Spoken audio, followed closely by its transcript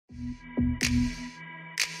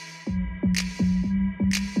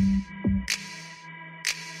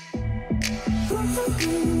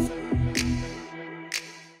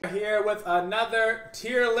Here with another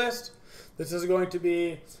tier list. This is going to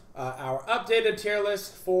be our updated tier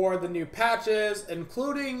list for the new patches,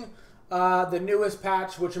 including the newest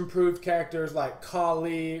patch, which improved characters like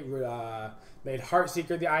Kali, made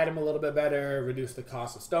Heartseeker the item a little bit better, reduced the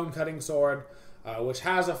cost of Stonecutting Sword, which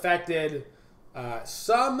has affected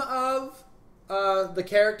some of the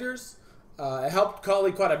characters. It helped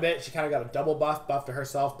Kali quite a bit. She kind of got a double buff to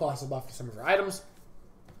herself, plus a buff to some of her items.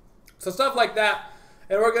 So stuff like that.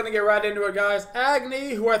 And we're going to get right into it, guys.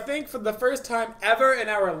 Agni, who I think for the first time ever in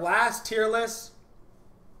our last tier list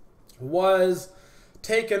was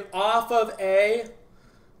taken off of A.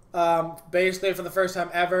 Basically, for the first time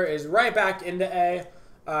ever, is right back into A.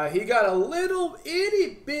 He got a little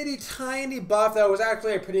itty-bitty tiny buff that was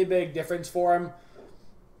actually a pretty big difference for him.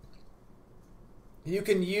 You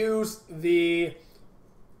can use the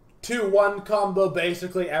 2-1 combo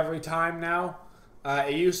basically every time now.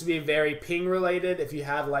 It used to be very ping related. If you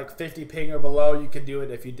had like 50 ping or below, you could do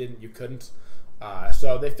it. If you didn't, you couldn't.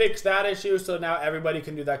 So they fixed that issue, so now everybody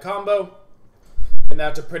can do that combo. And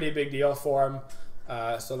that's a pretty big deal for him.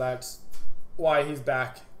 So that's why he's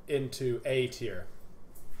back into A tier.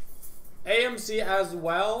 AMC as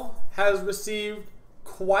well has received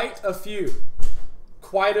quite a few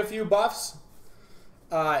buffs.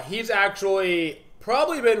 He's actually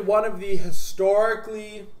probably been one of the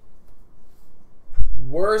historically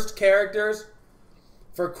worst characters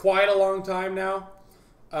for quite a long time now.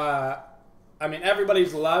 I mean,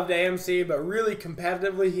 everybody's loved AMC, but really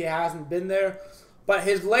competitively he hasn't been there. But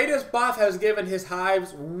his latest buff has given his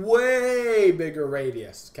hives way bigger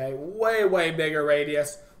radius, okay? Way bigger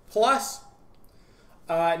radius. Plus,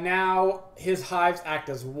 now his hives act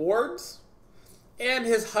as wards, and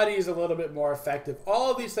his Huddy is a little bit more effective.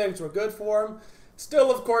 All of these things were good for him.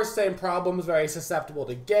 Still, of course, same problems, very susceptible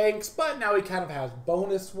to ganks, but now he kind of has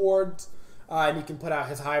bonus wards, and he can put out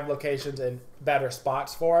his hive locations in better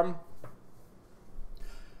spots for him.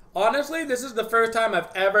 Honestly, this is the first time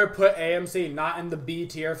I've ever put AMC not in the B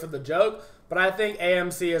tier for the joke, but I think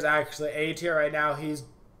AMC is actually A tier right now. He's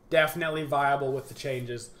definitely viable with the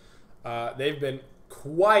changes. They've been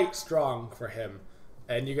quite strong for him,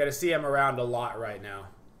 and you're going to see him around a lot right now.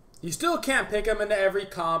 You still can't pick him into every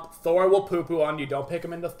comp. Thor will poo-poo on you. Don't pick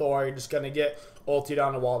him into Thor. You're just going to get ultied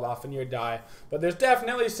on a walled off and you die. But there's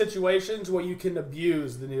definitely situations where you can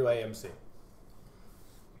abuse the new AMC.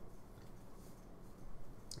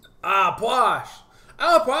 Posh.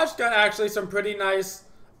 Posh got actually some pretty nice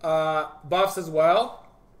buffs as well.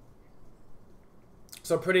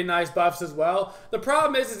 The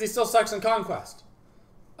problem is he still sucks in Conquest.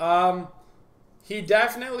 He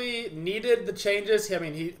definitely needed the changes. I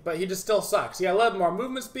mean, but he just still sucks. He got a little more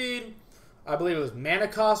movement speed. I believe it was mana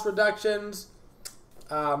cost reductions,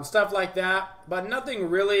 stuff like that. But nothing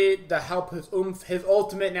really to help his oomph. His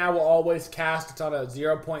ultimate now will always cast. It's on a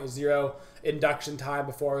 0.0 induction time.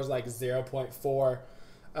 Before it was like 0.4.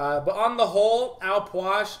 But on the whole,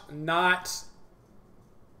 Alposh not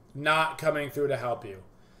coming through to help you.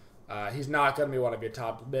 He's not going to be one of your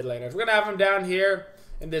top mid laners. We're going to have him down here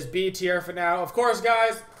in this B tier for now. Of course,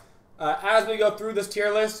 guys, as we go through this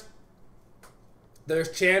tier list,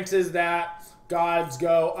 there's chances that gods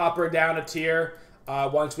go up or down a tier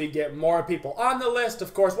once we get more people on the list.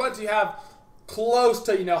 Of course, once you have close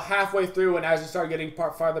to, halfway through, and as you start getting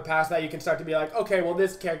farther past that, you can start to be like, okay, well,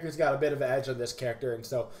 this character's got a bit of an edge on this character. And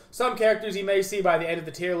so some characters you may see by the end of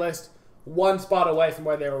the tier list one spot away from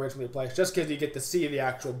where they were originally placed, just because you get to see the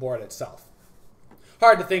actual board itself.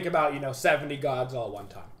 Hard to think about, 70 gods all at one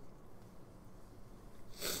time.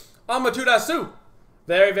 Amaterasu.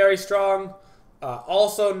 Very strong.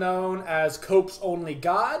 Also known as Cope's only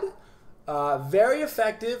god. Very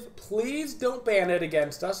effective. Please don't ban it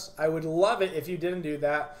against us. I would love it if you didn't do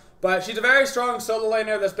that. But she's a very strong solo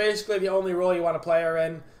laner. That's basically the only role you want to play her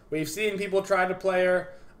in. We've seen people try to play her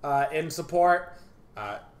in support.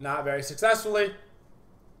 Not very successfully.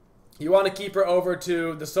 You want to keep her over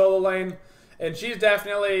to the solo lane. And she's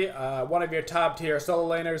definitely one of your top tier solo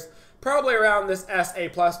laners. Probably around this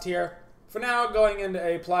SA+ tier. For now, going into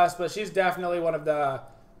A+, but she's definitely one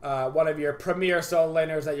of your premier solo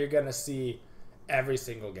laners that you're going to see every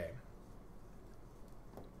single game.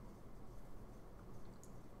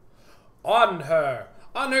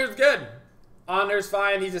 Onher's good. Onher's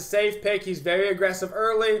fine. He's a safe pick. He's very aggressive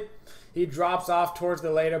early. He drops off towards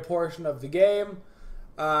the later portion of the game.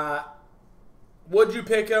 Would you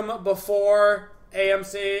pick him before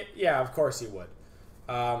AMC? Yeah, of course you would.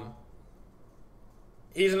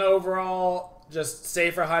 He's an overall just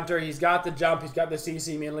safer hunter. He's got the jump. He's got the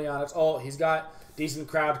CC immediately on its ult. He's got decent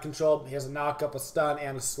crowd control. He has a knock-up, a stun,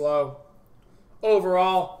 and a slow.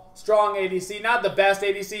 Overall, strong ADC. Not the best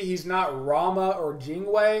ADC. He's not Rama or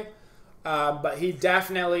Jingwei, but he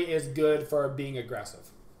definitely is good for being aggressive.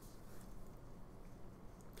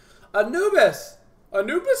 Anubis.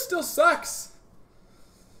 Anubis still sucks.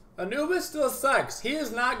 Anubis still sucks. He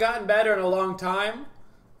has not gotten better in a long time.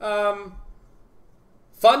 Fun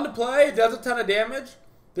to play, does a ton of damage.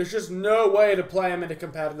 There's just no way to play him at a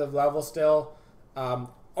competitive level still.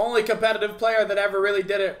 Only competitive player that ever really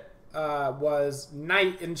did it was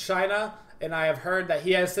Knight in China, and I have heard that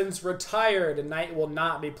he has since retired, and Knight will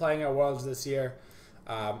not be playing at Worlds this year.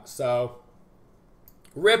 So,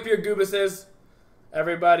 rip your Goobuses.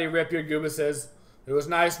 Everybody rip your Goobuses. It was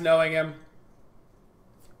nice knowing him.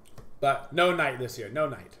 But no Knight this year. No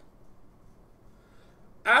Knight.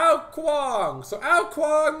 Ao Kwong. So Ao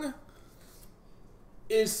Kwong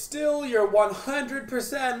is still your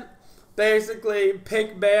 100% basically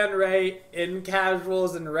pick ban rate in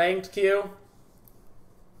casuals and ranked queue.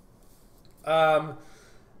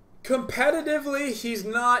 Competitively, he's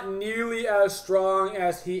not nearly as strong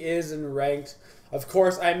as he is in ranked. Of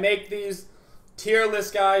course, I make these tier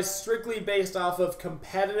list guys strictly based off of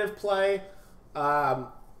competitive play.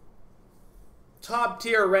 Top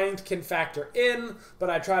tier ranked can factor in, but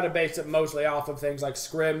I try to base it mostly off of things like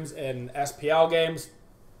scrims and SPL games.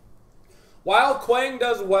 While Quang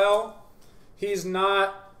does well, he's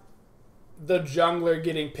not the jungler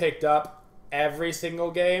getting picked up every single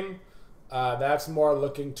game. That's more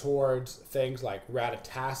looking towards things like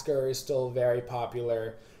Ratatasker is still very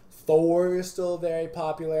popular. Thor is still very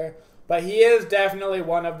popular. But he is definitely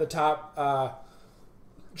one of the top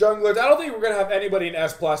junglers. I don't think we're going to have anybody in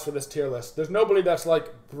S+ for this tier list. There's nobody that's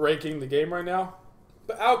like breaking the game right now.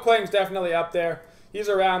 But Ao Kwang's definitely up there. He's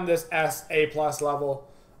around this SA+ level.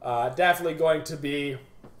 Definitely going to be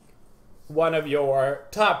one of your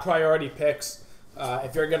top priority picks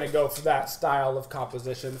if you're going to go for that style of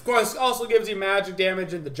composition. Of course, also gives you magic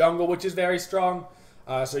damage in the jungle, which is very strong.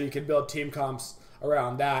 So you can build team comps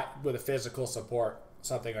around that with a physical support,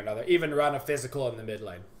 something or another. Even run a physical in the mid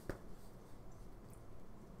lane.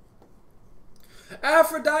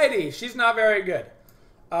 Aphrodite. She's not very good.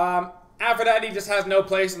 Aphrodite just has no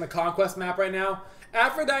place in the Conquest map right now.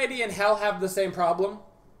 Aphrodite and Hell have the same problem,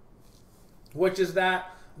 which is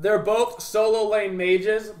that they're both solo lane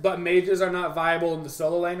mages, but mages are not viable in the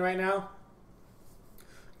solo lane right now.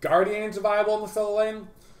 Guardians are viable in the solo lane.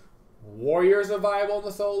 Warriors are viable in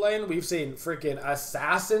the solo lane. We've seen freaking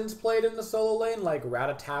assassins played in the solo lane, like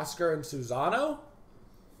Ratatasker and Susano.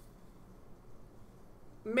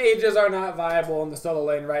 Mages are not viable in the solo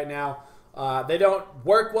lane right now. They don't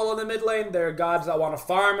work well in the mid lane. They're gods that want to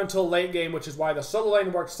farm until late game, which is why the solo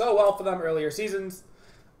lane worked so well for them earlier seasons.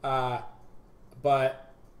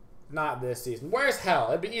 But not this season. Where's Hell?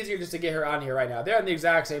 It'd be easier just to get her on here right now. They're in the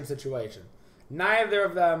exact same situation. Neither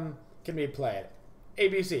of them can be played.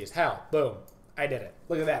 ABCs. Hell. Boom. I did it.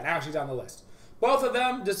 Look at that. Now she's on the list. Both of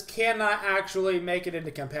them just cannot actually make it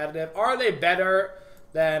into competitive. Are they better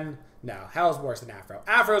than... No, Hell's worse than Afro.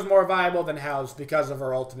 Afro's more viable than Hell's because of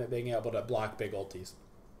her ultimate being able to block big ultis.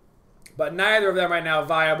 But neither of them right now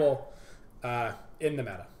viable in the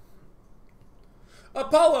meta.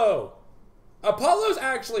 Apollo. Apollo's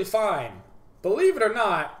actually fine. Believe it or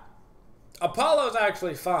not, Apollo's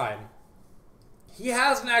actually fine. He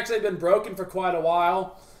hasn't actually been broken for quite a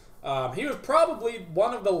while. He was probably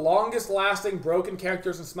one of the longest lasting broken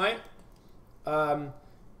characters in Smite.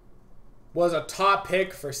 Was a top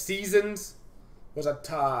pick for seasons. Was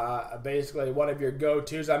basically one of your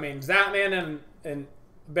go-tos. I mean, Zatman and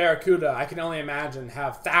Barracuda, I can only imagine,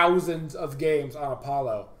 have thousands of games on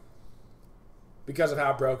Apollo because of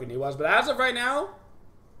how broken he was. But as of right now,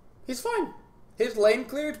 he's fine. His lane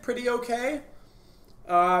cleared's pretty okay.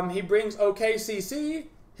 He brings okay CC.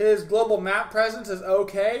 His global map presence is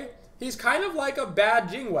okay. He's kind of like a bad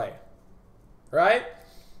Jingwei, right?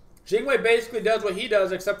 Jingwei basically does what he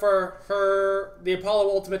does, except for the Apollo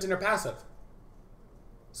ultimate in her passive.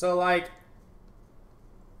 So, like,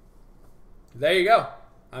 there you go.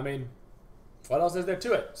 I mean, what else is there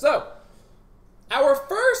to it? So, our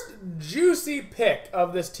first juicy pick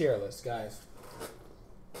of this tier list, guys.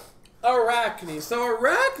 Arachne. So,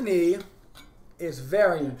 Arachne is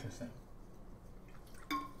very interesting.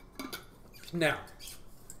 Now,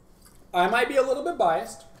 I might be a little bit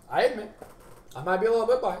biased. I admit. I might be a little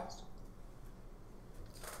bit biased.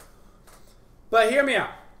 But hear me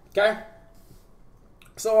out, okay?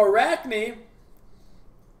 So Arachne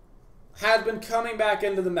has been coming back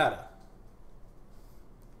into the meta.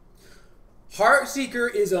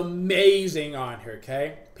 Heartseeker is amazing on her,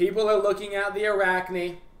 okay? People are looking at the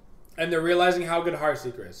Arachne, and they're realizing how good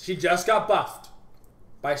Heartseeker is. She just got buffed.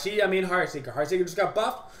 By she, I mean Heartseeker. Heartseeker just got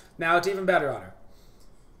buffed. Now it's even better on her.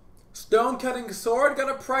 Stone-Cutting Sword got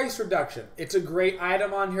a price reduction. It's a great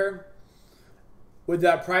item on her. With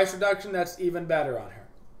that price reduction, that's even better on her.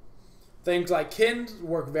 Things like Kin's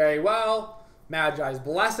work very well. Magi's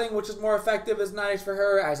Blessing, which is more effective, is nice for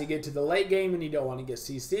her as you get to the late game and you don't want to get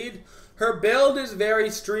CC'd. Her build is very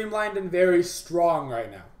streamlined and very strong right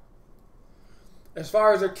now. As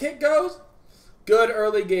far as her kit goes, good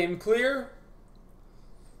early game clear.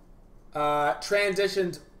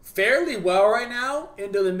 Transitions fairly well right now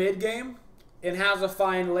into the mid game and has a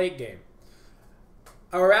fine late game.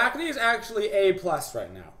 Arachne is actually A+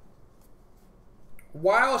 right now.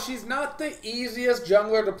 While she's not the easiest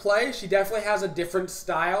jungler to play, she definitely has a different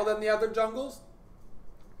style than the other jungles.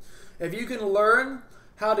 If you can learn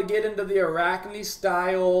how to get into the Arachne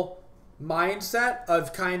style mindset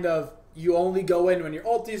of kind of you only go in when your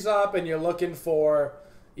ulti's up and you're looking for,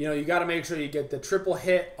 you know, you got to make sure you get the triple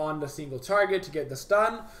hit on the single target to get the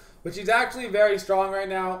stun. But she's actually very strong right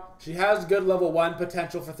now. She has good level 1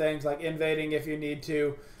 potential for things like invading if you need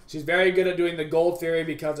to. She's very good at doing the Gold Fury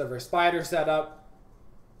because of her spider setup.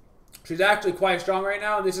 She's actually quite strong right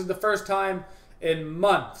now, and this is the first time in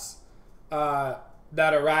months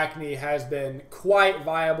that Arachne has been quite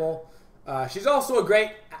viable. She's also a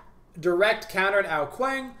great direct counter to Ao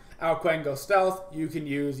Kuang. Ao Kuang goes stealth. You can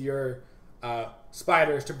use your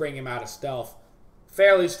spiders to bring him out of stealth.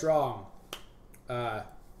 Fairly strong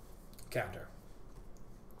counter.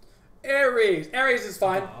 Ares. Ares is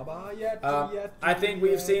fine. I think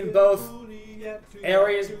we've seen both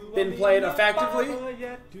Ares been played effectively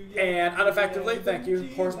and ineffectively. Thank you,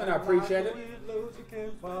 Horseman. I appreciate it.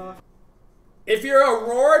 If you're a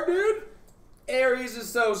Roar dude, Ares is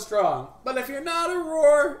so strong. But if you're not a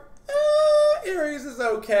Roar, Ares is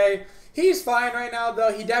okay. He's fine right now,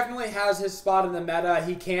 though. He definitely has his spot in the meta.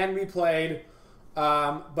 He can be played.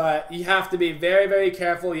 But you have to be very, very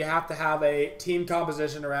careful. You have to have a team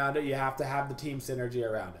composition around it. You have to have the team synergy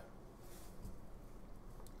around it.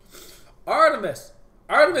 Artemis.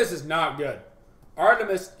 Artemis is not good.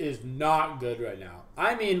 Artemis is not good right now.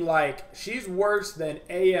 I mean, like, she's worse than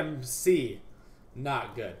AMC.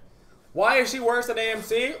 Not good. Why is she worse than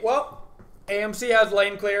AMC? Well, AMC has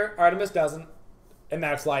lane clear. Artemis doesn't. And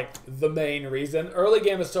that's, like, the main reason. Early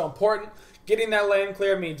game is so important. Getting that lane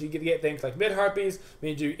clear means you can get things like mid-harpies,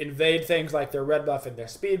 means you invade things like their red buff and their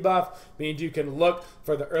speed buff, means you can look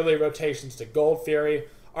for the early rotations to Gold Fury.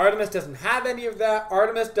 Artemis doesn't have any of that.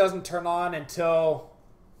 Artemis doesn't turn on until,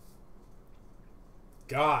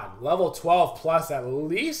 God, level 12 plus at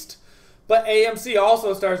least. But AMC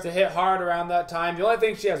also starts to hit hard around that time. The only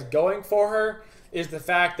thing she has going for her is the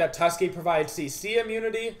fact that Tusky provides CC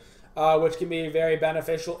immunity, which can be very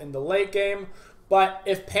beneficial in the late game. But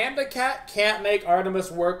if Panda Cat can't make Artemis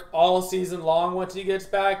work all season long once he gets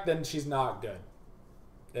back, then she's not good.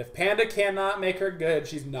 If Panda cannot make her good,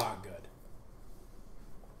 she's not good.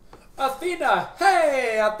 Athena!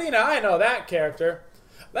 Hey, Athena, I know that character.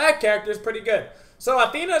 That character's pretty good. So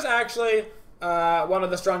Athena's actually one of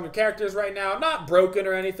the stronger characters right now. Not broken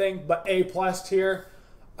or anything, but A+ tier.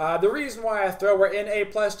 The reason why I throw her in A+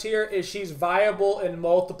 tier is she's viable in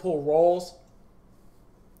multiple roles.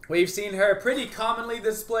 We've seen her pretty commonly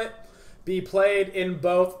this split be played in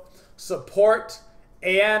both support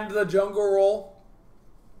and the jungle role.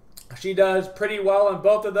 She does pretty well in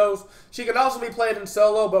both of those. She could also be played in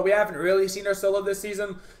solo, but we haven't really seen her solo this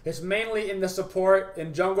season. It's mainly in the support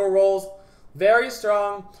and jungle roles. Very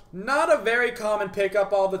strong. Not a very common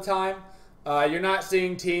pickup all the time. You're not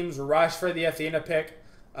seeing teams rush for the Athena pick.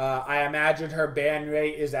 I imagine her ban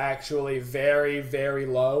rate is actually very, very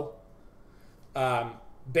low.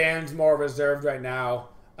 Ban's more reserved right now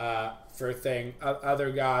for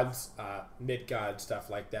other gods, mid gods, stuff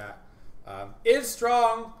like that. Is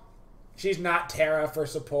strong. She's not Terra for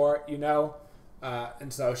support, you know,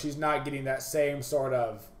 and so she's not getting that same sort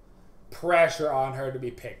of pressure on her to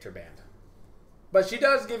be picked or banned. But she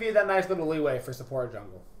does give you that nice little leeway for support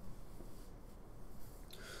jungle.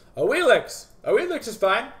 Awilix. Awilix is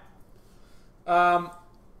fine.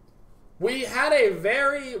 We had a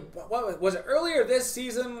very, what was it, earlier this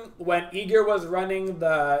season when Eager was running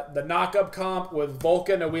the knock-up comp with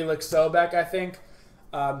Vulcan, Awilix, Sobek, I think.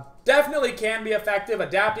 Definitely can be effective.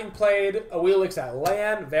 Adapting played Awilix at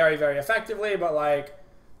LAN very, very effectively, but like,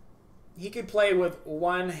 he could play with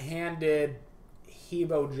one-handed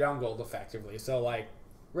Hebo jungled effectively. So like,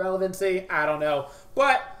 relevancy, I don't know.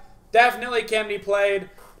 But definitely can be played.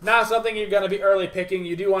 Not something you're going to be early picking.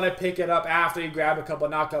 You do want to pick it up after you grab a couple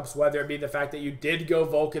knockups, whether it be the fact that you did go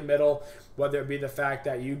Vulcan middle, whether it be the fact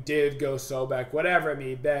that you did go Sobek, whatever it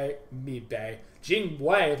may be. Jing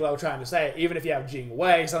Wei is what I'm trying to say. Even if you have Jing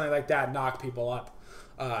Wei, something like that, knock people up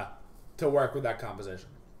to work with that composition.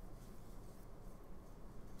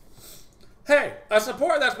 Hey, a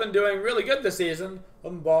support that's been doing really good this season,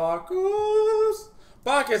 Bacchus.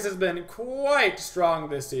 Bacchus has been quite strong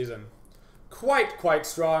this season. Quite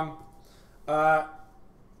strong. Not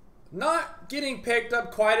getting picked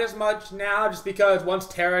up quite as much now just because once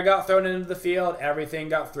Terra got thrown into the field, everything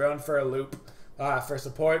got thrown for a loop for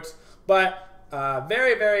supports. But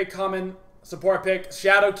very common support pick.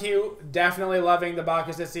 Shadow Q, definitely loving the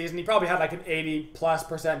Bacchus this season. He probably had like an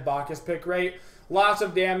 80+% Bacchus pick rate. Lots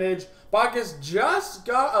of damage. Bacchus just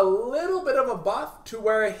got a little bit of a buff to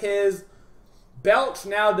where his Belch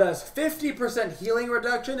now does 50% healing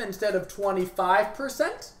reduction instead of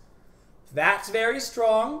 25%. That's very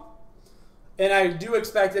strong. And I do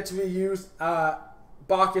expect it to be used,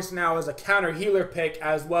 Bacchus now as a counter healer pick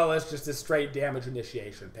as well as just a straight damage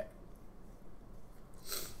initiation pick.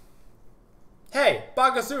 Hey,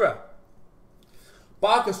 Bakasura.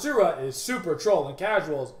 Bakasura is super troll in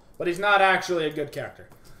casuals, but he's not actually a good character.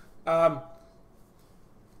 Can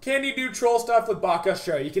you do troll stuff with Baka?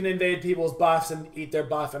 Sure, you can invade people's buffs and eat their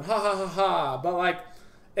buff and ha ha ha ha. But like,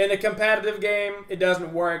 in a competitive game, it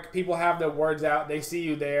doesn't work. People have their words out. They see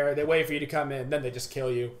you there. They wait for you to come in. Then they just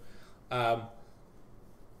kill you.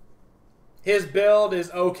 His build is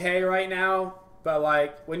okay right now. But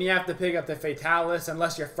like, when you have to pick up the Fatalis,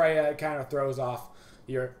 unless you're Freya, it kind of throws off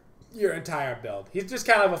your entire build. He's just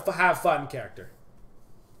kind of a have fun character.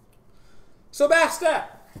 So Bastet.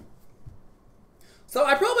 So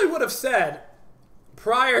I probably would have said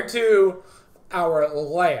prior to our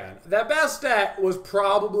LAN that Bastet was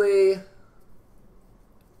probably,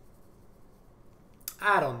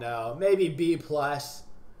 I don't know, maybe B+,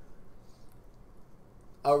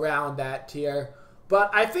 around that tier. But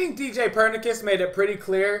I think DJ Pernicus made it pretty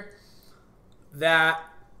clear that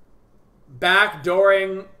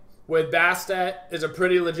backdooring with Bastet is a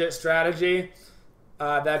pretty legit strategy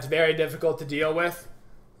that's very difficult to deal with.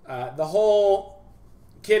 The whole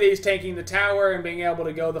Kitty's taking the tower and being able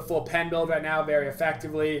to go the full pen build right now very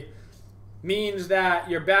effectively means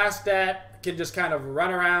that your Bastet can just kind of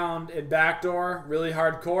run around and backdoor really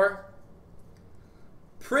hardcore.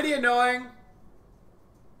 Pretty annoying.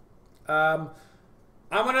 I'm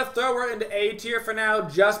going to throw her into A tier for now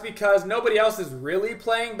just because nobody else is really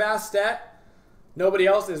playing Bastet. Nobody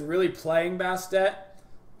else is really playing Bastet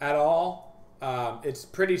at all. It's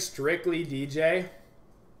pretty strictly DJ.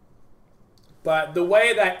 But the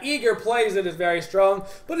way that Eager plays it is very strong.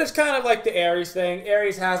 But it's kind of like the Ares thing.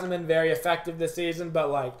 Ares hasn't been very effective this season.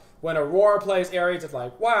 But like when Aurora plays Ares, it's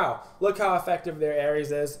like, wow, look how effective their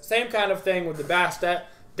Ares is. Same kind of thing with the Bastet.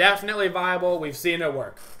 Definitely viable. We've seen it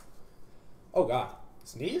work. Oh, God.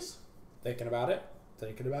 Sneeze? Thinking about it.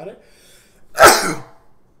 Thinking about it.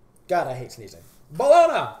 God, I hate sneezing.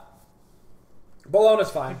 Bologna! Bologna's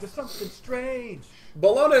fine. Into something strange.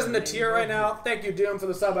 Bologna's in the tier right now. Thank you, Doom, for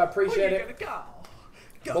the sub. I appreciate it. Go.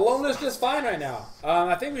 Bologna's just fine right now.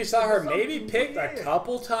 I think we saw her maybe picked a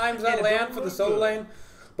couple times at LAN for the solo lane.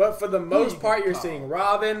 But for the most part, you're seeing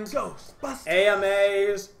Robins,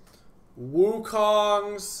 AMAs,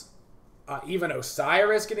 Wukongs, even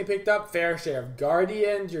Osiris getting picked up. Fair share of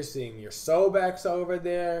Guardians. You're seeing your Sobeks over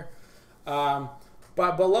there.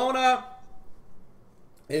 But Bologna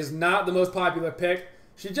is not the most popular pick.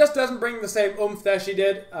 She just doesn't bring the same oomph that she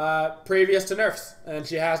did previous to nerfs. And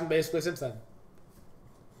she hasn't basically since then.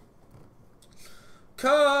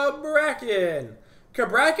 Cabrakan.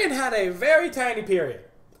 Cabrakan had a very tiny period.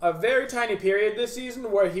 A very tiny period this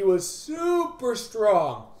season where he was super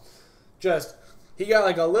strong. He got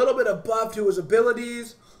like a little bit of buff to his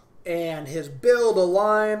abilities. And his build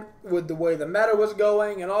aligned with the way the meta was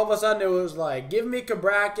going. And all of a sudden it was like, give me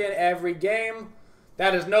Cabrakan every game.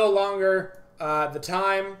 That is no longer the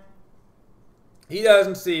time. He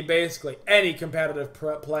doesn't see basically any competitive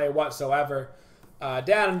play whatsoever.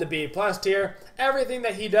 Down in the B+ tier. Everything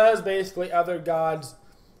that he does, basically other gods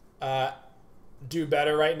do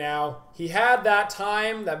better right now. He had that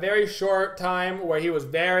time, that very short time where he was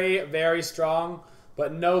very strong,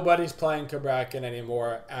 but nobody's playing Cabrakan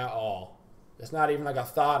anymore at all. It's not even like a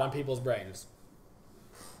thought on people's brains.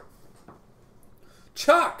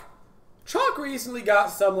 Chuck recently got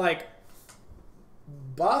some like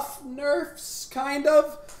buff nerfs, kind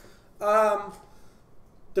of.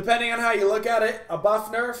 Depending on how you look at it, a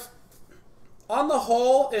buff nerf. On the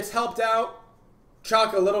whole, it's helped out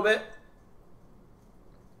Chuck a little bit.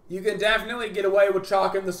 You can definitely get away with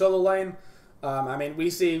Chalk in the solo lane. I mean, we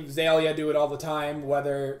see Zalia do it all the time,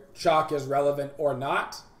 whether Chalk is relevant or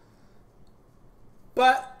not.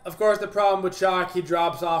 But, of course, the problem with Chalk, he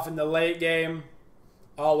drops off in the late game.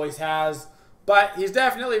 Always has. But he's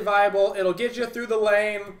definitely viable. It'll get you through the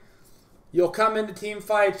lane. You'll come into team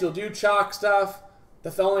fights. You'll do Chalk stuff.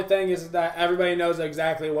 The only thing is that everybody knows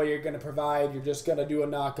exactly what you're going to provide. You're just going to do a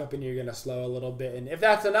knock-up and you're going to slow a little bit. And if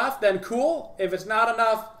that's enough, then cool. If it's not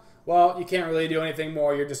enough, well, you can't really do anything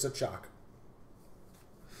more. You're just a Chalk.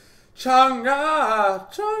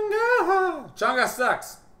 Chang'e! Chang'e! Chang'e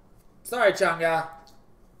sucks. Sorry, Chang'e.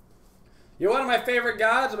 You're one of my favorite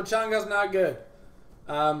gods, but Chang'e's not good.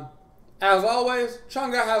 As always,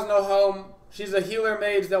 Chang'e has no home. She's a healer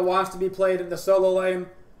mage that wants to be played in the solo lane.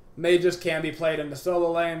 Mages can be played in the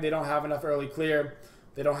solo lane. They don't have enough early clear.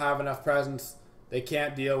 They don't have enough presence. They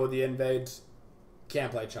can't deal with the invades.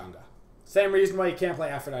 Can't play Chang'e. Same reason why you can't play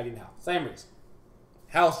Aphrodite in Hell. Same reason.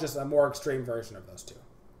 Hell's just a more extreme version of those two.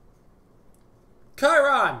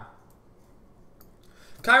 Chiron.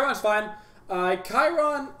 Chiron's fine.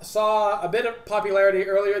 Chiron saw a bit of popularity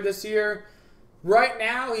earlier this year. Right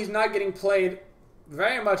now, he's not getting played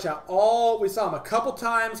very much at all. We saw him a couple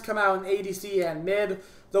times come out in ADC and mid.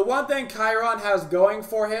 The one thing Chiron has going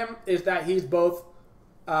for him is that he's both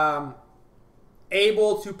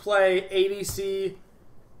able to play ADC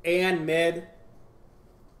and mid.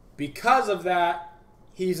 Because of that,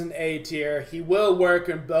 he's an A tier. He will work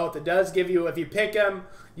in both. It does give you, if you pick him,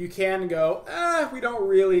 you can go, we don't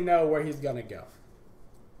really know where he's going to go.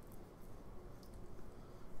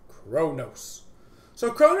 Kronos.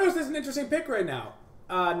 So Kronos is an interesting pick right now.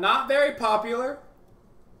 Not very popular.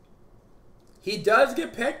 He does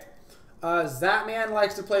get picked. Zatman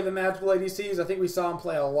likes to play the magical ADCs. I think we saw him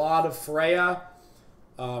play a lot of Freya.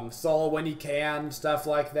 Solo when he can, stuff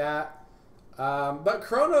like that. But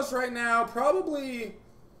Kronos right now, probably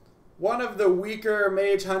one of the weaker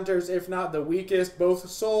mage hunters, if not the weakest. Both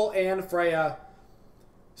Sol and Freya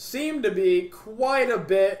seem to be quite a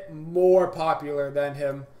bit more popular than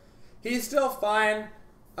him. He's still fine,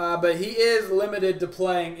 but he is limited to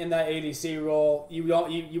playing in that ADC role. You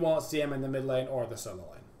won't see him in the mid lane or the solo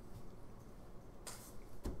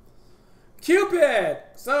lane. Cupid!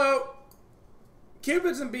 So,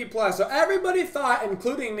 Cupid's in B+. So everybody thought,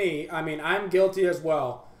 including me, I mean, I'm guilty as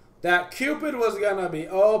well, that Cupid was going to be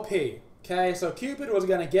OP. Okay, so Cupid was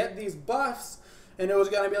going to get these buffs, and it was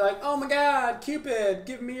going to be like, oh my god, Cupid,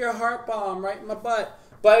 give me your heart bomb right in my butt.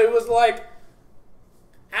 But it was like,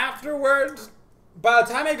 afterwards, by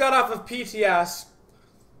the time he got off of PTS,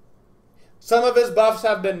 some of his buffs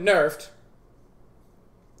have been nerfed.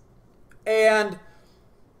 And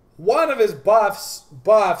one of his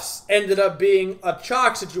buffs ended up being a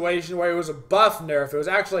Chalk situation where it was a buff nerf. It was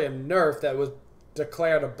actually a nerf that was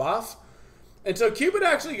declared a buff. And so Cupid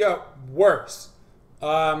actually got worse.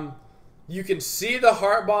 You can see the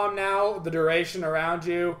heart bomb now, the duration around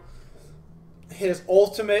you. His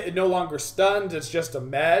ultimate, it no longer stuns, it's just a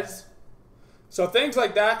mez. So things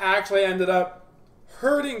like that actually ended up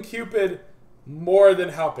hurting Cupid more than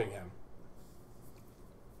helping him.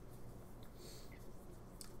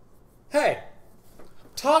 Hey,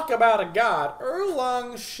 talk about a god.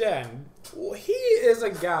 Erlang Shen, he is a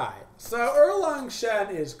guy. So Erlang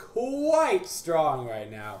Shen is quite strong right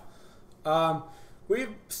now.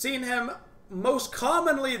 We've seen him most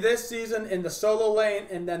commonly this season in the solo lane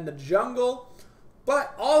and then the jungle.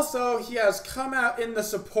 But also, he has come out in the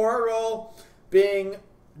support role, being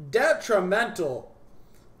detrimental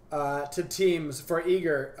to teams for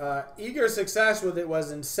Eager. Eager's success with it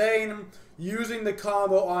was insane, using the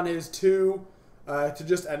combo on his 2 to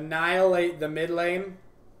just annihilate the mid lane.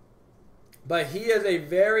 But he is a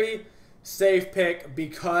very safe pick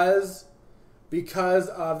because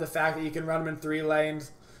of the fact that you can run him in 3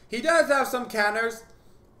 lanes. He does have some counters,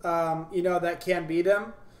 that can beat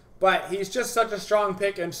him. But he's just such a strong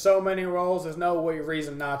pick in so many roles, there's no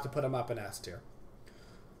reason not to put him up in S tier.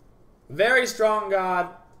 Very strong god.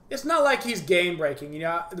 It's not like he's game-breaking.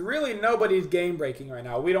 Really nobody's game-breaking right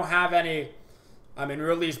now. We don't have any... I mean,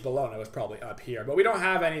 Release Bologna was probably up here. But we don't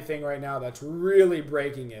have anything right now that's really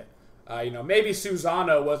breaking it. Maybe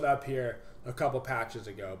Susano was up here a couple patches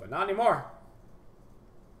ago, but not anymore.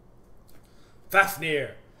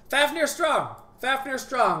 Fafnir. Fafnir's strong. Fafnir's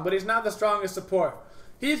strong, but he's not the strongest support.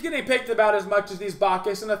 He's getting picked about as much as these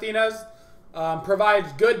Bacchus and Athenas.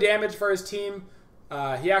 Provides good damage for his team.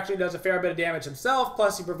 He actually does a fair bit of damage himself.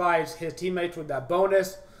 Plus, he provides his teammates with that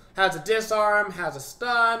bonus. Has a disarm, has a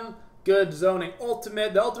stun, good zoning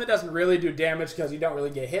ultimate. The ultimate doesn't really do damage because you don't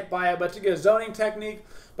really get hit by it, but it's a good zoning technique.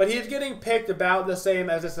 But he's getting picked about the same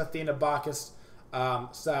as this Athena Bacchus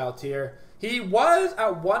style tier. He was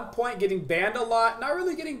at one point getting banned a lot, not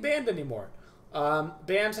really getting banned anymore.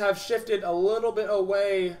 Bans have shifted a little bit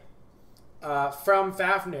away from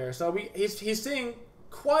Fafnir, so he's seeing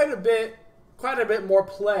quite a bit more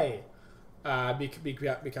play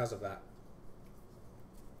because of that.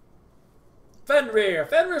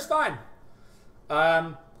 Fenrir's fine.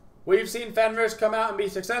 We've seen Fenrir's come out and be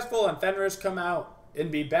successful, and Fenrir's come out and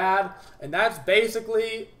be bad, and that's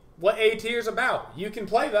basically what A tier is about. You can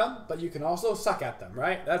play them, but you can also suck at them,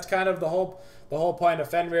 right? That's kind of the whole point of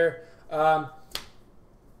Fenrir.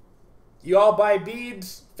 You all buy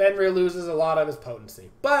beads, Fenrir loses a lot of his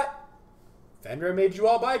potency. But Fenrir made you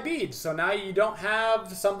all buy beads, so now you don't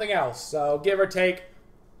have something else. So give or take,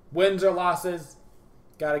 wins or losses,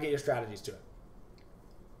 gotta get your strategies to it.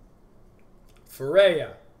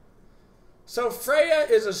 Freya. So Freya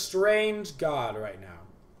is a strange god right now.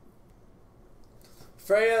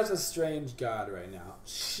 Freya's a strange god right now.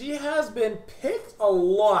 She has been picked a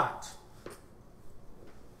lot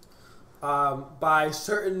by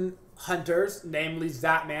certain hunters, namely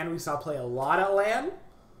Zatman, we saw play a lot at LAN.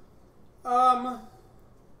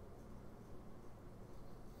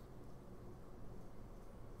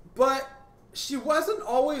 But she wasn't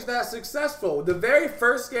always that successful. The very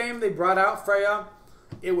first game they brought out Freya,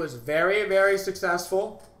 it was very, very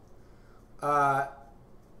successful. But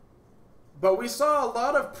we saw a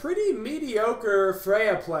lot of pretty mediocre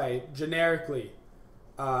Freya play, generically,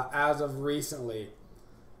 as of recently.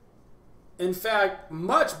 In fact,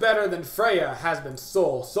 much better than Freya has been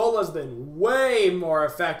Sol. Sol has been way more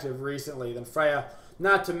effective recently than Freya.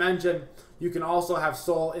 Not to mention, you can also have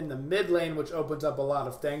Sol in the mid lane, which opens up a lot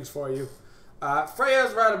of things for you.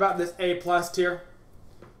 Freya's right about this A+ tier.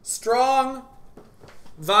 Strong,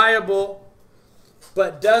 viable,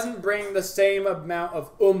 but doesn't bring the same amount of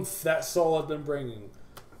oomph that Sol has been bringing.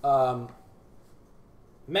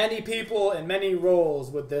 Many people in many roles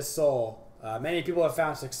with this Sol. Many people have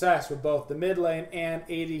found success with both the mid lane and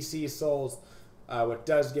ADC Sols, which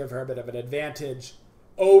does give her a bit of an advantage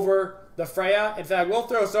over the Freya. In fact, we'll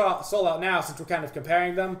throw Sol out now since we're kind of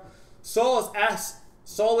comparing them. Sol is S.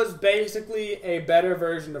 Sol is basically a better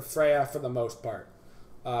version of Freya for the most part.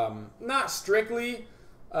 Not strictly.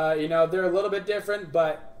 They're a little bit different,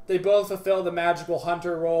 but they both fulfill the magical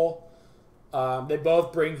hunter role. They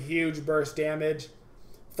both bring huge burst damage.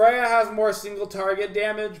 Freya has more single target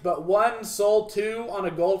damage, but one Sol 2 on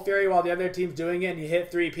a Gold Fury while the other team's doing it, and you hit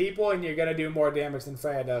 3 people, and you're going to do more damage than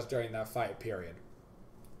Freya does during that fight, period.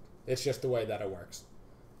 It's just the way that it works.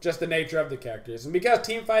 Just the nature of the characters. And because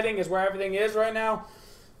team fighting is where everything is right now,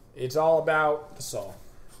 it's all about the Sol.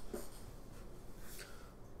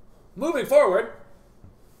 Moving forward,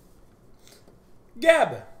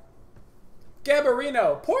 Gab.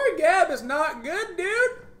 Gabarino. Poor Gab is not good,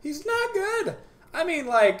 dude. He's not good. I mean,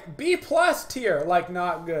 like, B+ tier, like,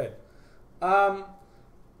 not good.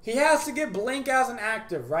 He has to get Blink as an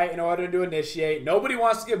active, right, in order to initiate. Nobody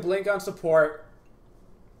wants to get Blink on support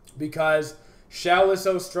because Shell is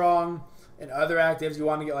so strong. And other actives, you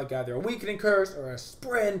want to get, like, either a Weakening Curse or a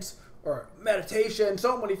Sprint or Meditation.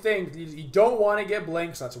 So many things. You don't want to get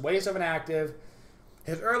Blink, so that's a waste of an active.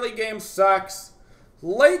 His early game sucks.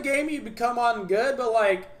 Late game, you become on good, but,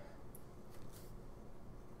 like,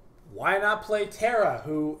 why not play Terra,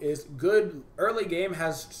 who is good early game,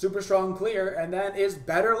 has super strong clear, and then is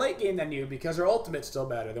better late game than you because her ultimate's still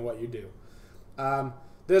better than what you do.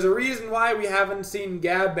 There's a reason why we haven't seen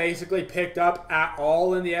Gab basically picked up at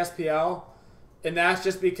all in the SPL, and that's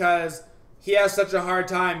just because he has such a hard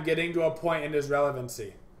time getting to a point in his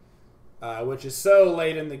relevancy, which is so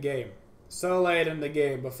late in the game. So late in the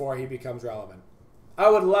game before he becomes relevant. I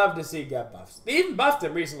would love to see Gab buffs. They even buffed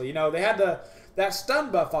him recently. You know, they had that stun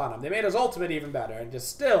buff on him. They made his ultimate even better, and just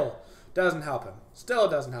still doesn't help him. Still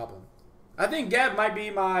doesn't help him. I think Gab might be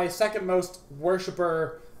my second most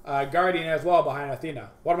worshiper Guardian as well behind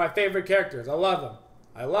Athena. One of my favorite characters. I love him.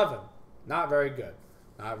 I love him. Not very good.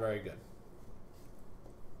 Not very good.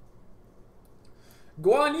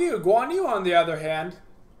 Guan Yu. Guan Yu, on the other hand,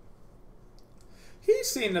 he's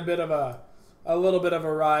seen a little bit of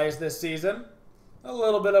a rise this season. A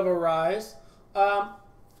little bit of a rise. We're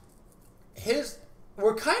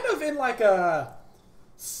kind of in like a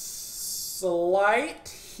slight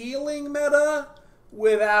healing meta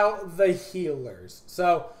without the healers.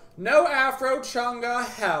 So no Afro Chunga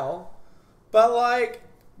hell, but like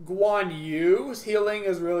Guan Yu's healing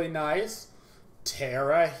is really nice.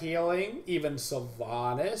 Terra healing, even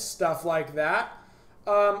Sylvanas, stuff like that.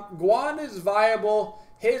 Guan is viable.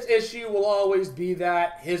 His issue will always be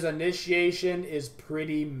that his initiation is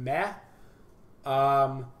pretty meh.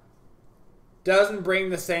 doesn't bring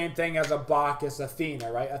the same thing as a Bacchus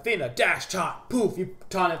Athena, right? Athena, dash, taunt, poof, you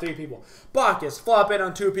taunt at 3 people. Bacchus, flop in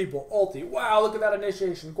on 2 people, ulti. Wow, look at that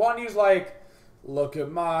initiation. Guan Yu's like, look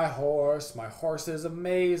at my horse is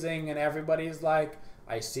amazing. And everybody's like,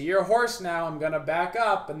 I see your horse now, I'm gonna back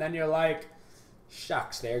up. And then you're like,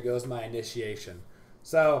 shucks, there goes my initiation.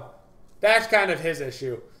 So that's kind of his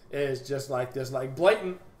issue, is just like this like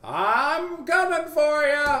blatant, I'm coming for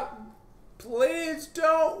ya. Please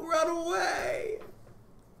don't run away.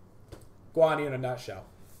 Guan Yu in a nutshell.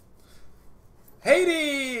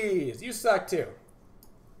 Hades, you suck too.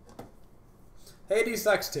 Hades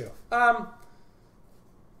sucks too.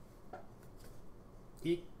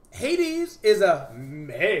 Hades is a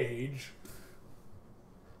mage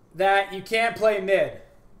that you can't play mid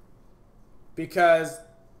because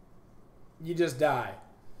you just die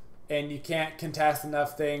and you can't contest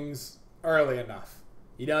enough things early enough.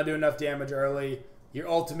 You don't do enough damage early. Your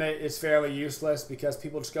ultimate is fairly useless because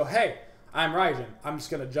people just go, hey, I'm Raijin. I'm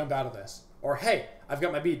just going to jump out of this. Or, hey, I've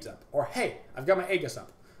got my beads up. Or, hey, I've got my Aegis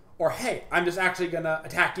up. Or, hey, I'm just actually going to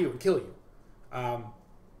attack you and kill you.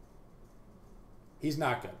 He's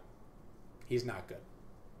not good. He's not good.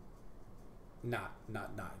 Not good.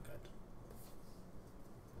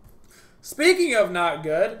 Speaking of not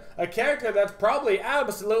good, a character that's probably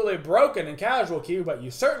absolutely broken in casual queue, but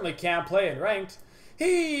you certainly can't play in ranked,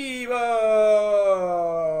 He-Bo!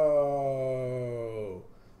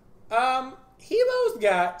 He-Bo's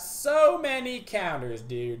got so many counters,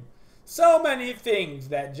 dude. So many things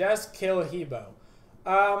that just kill He-Bo.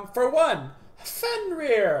 For one,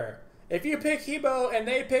 Fenrir. If you pick He-Bo and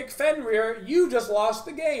they pick Fenrir, you just lost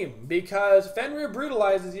the game because Fenrir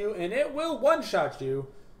brutalizes you and it will one-shot you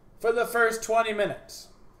for the first 20 minutes.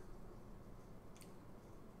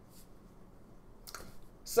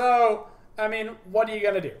 So, I mean, what are you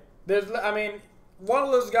going to do? One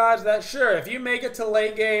of those guys that, sure, if you make it to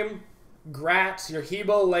late game, grats, you're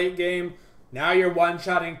He-Bo late game, now you're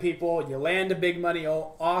one-shotting people, you land a big money,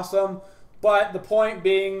 awesome. But the point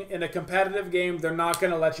being, in a competitive game, they're not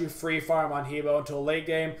going to let you free farm on He-Bo until late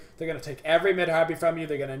game. They're going to take every mid-harpy from you,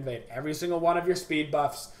 they're going to invade every single one of your speed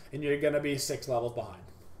buffs, and you're going to be 6 levels behind.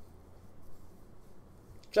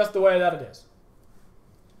 Just the way that it is.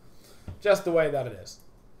 Just the way that it is.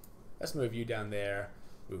 Let's move you down there.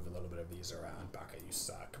 Move a little bit of these around. Baka, you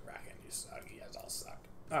suck. Bracken, you suck. You guys all suck.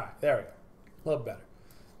 Alright, there we go. A little better.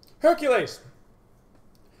 Hercules.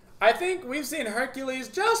 I think we've seen Hercules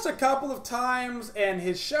just a couple of times, and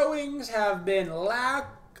his showings have been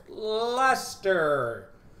lackluster.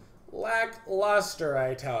 Lackluster,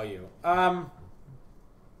 I tell you.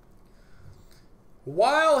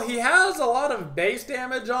 While he has a lot of base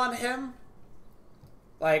damage on him,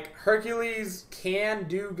 like Hercules can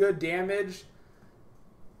do good damage,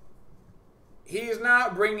 he's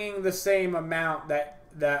not bringing the same amount that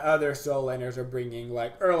other soul laners are bringing.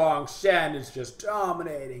 Like Erlong Shen is just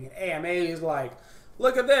dominating, and AMA is like,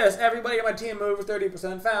 look at this, everybody on my team moves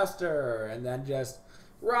 30% faster, and then just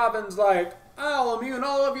Robin's like, I'll immune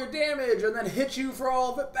all of your damage and then hit you for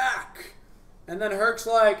all of it back. And then Herc's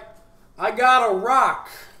like, I got a rock.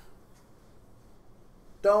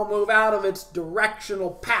 Don't move out of its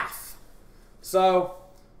directional path. So,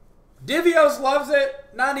 Divios loves it.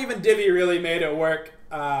 Not even Divi really made it work.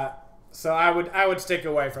 So I would stick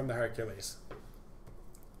away from the Hercules.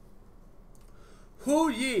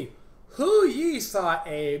 Hu Yi saw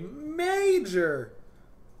a major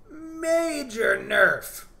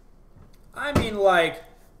nerf. I mean, like,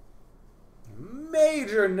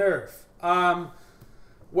 major nerf.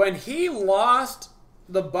 When he lost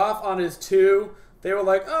the buff on his 2, they were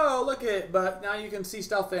like, oh, look it, but now you can see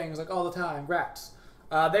stealth things like all the time. Grats.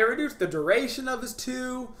 They reduced the duration of his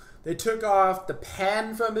 2. They took off the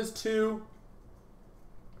pen from his 2.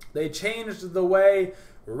 They changed the way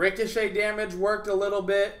ricochet damage worked a little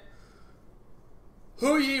bit.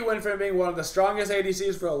 Hu Yi went from being one of the strongest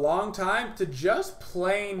ADCs for a long time to just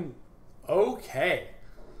plain okay.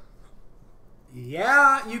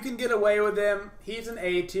 Yeah, you can get away with him. He's an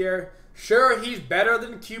A tier. Sure, he's better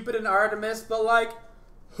than Cupid and Artemis, but like,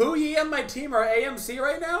 Hu Yi and my team are AMC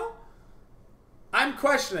right now? I'm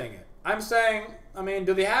questioning it. I'm saying, I mean,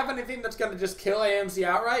 do they have anything that's going to just kill AMC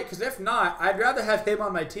outright? Because if not, I'd rather have him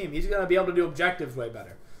on my team. He's going to be able to do objectives way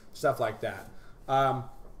better. Stuff like that. But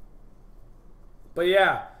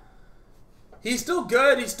yeah, he's still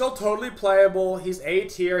good. He's still totally playable. He's A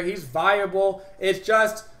tier. He's viable. It's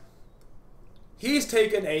just, he's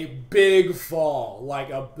taken a big fall. Like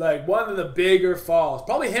one of the bigger falls.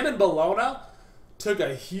 Probably him and Bologna took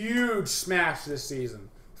a huge smash this season.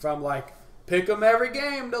 From like, pick him every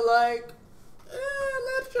game to like,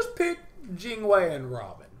 let's just pick Jingwei and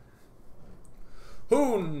Robin.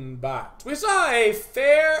 Hoonbot. We saw a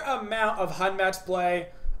fair amount of Hunmet's play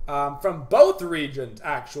from both regions,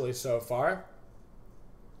 actually, so far.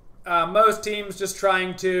 Most teams just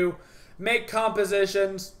trying to make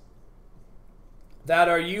compositions that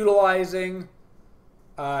are utilizing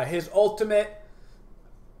his ultimate.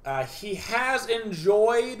 He has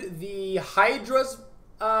enjoyed the Hi-Rez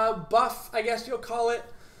buff, I guess you'll call it.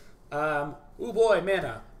 Oh boy,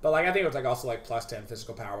 mana. But like I think it was like also like plus 10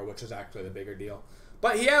 physical power, which is actually the bigger deal.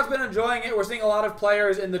 But he has been enjoying it. We're seeing a lot of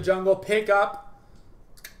players in the jungle pick up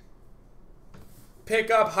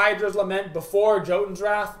Hi-Rez Lament before Jotun's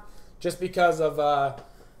Wrath, just because of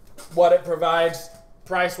what it provides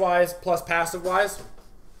price-wise plus passive-wise.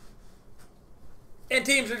 And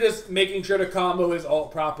teams are just making sure to combo his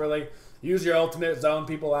ult properly. Use your ultimate, zone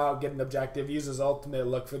people out, get an objective. Use his ultimate,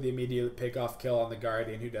 look for the immediate pick-off kill on the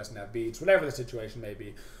Guardian who doesn't have beats. Whatever the situation may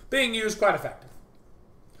be. Being used quite effective.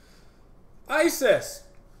 Isis.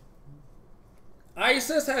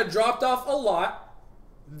 Isis had dropped off a lot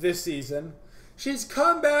this season. She's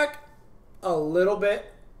come back a little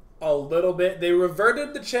bit. They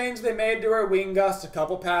reverted the change they made to her Wing Gust a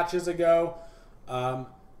couple patches ago.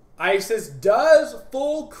 Isis does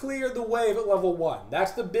full clear the wave at level 1.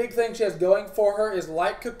 That's the big thing she has going for her, is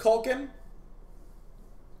like Kukulkan.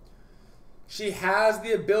 She has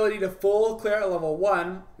the ability to full clear at level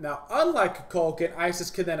 1. Now, unlike Kukulkan,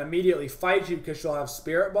 Isis can then immediately fight you because she'll have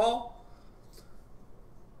Spirit Ball.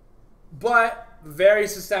 But very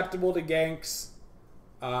susceptible to ganks.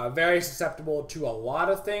 Very susceptible to a lot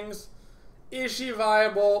of things. Is she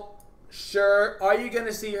viable? Sure. Are you going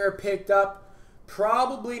to see her picked up?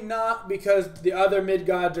 Probably not, because the other mid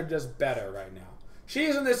gods are just better right now.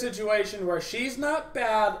 She's in this situation where she's not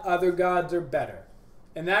bad, other gods are better.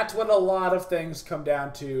 And that's what a lot of things come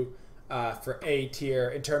down to for A tier,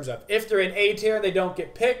 in terms of if they're in A tier and they don't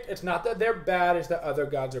get picked, it's not that they're bad, it's that other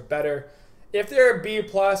gods are better. If they're B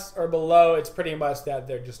plus or below, it's pretty much that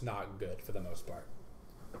they're just not good for the most part.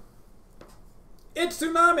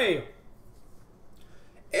 Tsunami.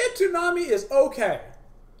 Tsunami is okay.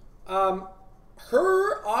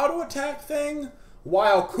 Her auto attack thing,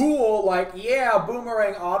 while cool, like, yeah,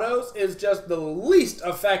 boomerang autos, is just the least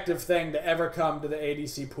effective thing to ever come to the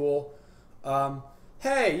ADC pool.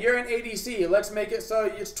 Hey, you're an ADC. Let's make it so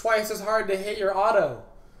it's twice as hard to hit your auto,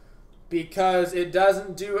 because it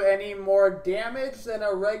doesn't do any more damage than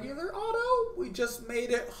a regular auto. We just made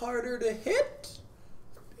it harder to hit,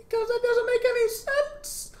 because that doesn't make any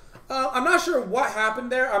sense. I'm not sure what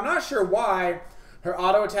happened there. I'm not sure why her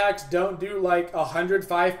auto attacks don't do like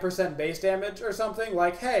 105% base damage or something.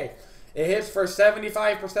 Like, hey, it hits for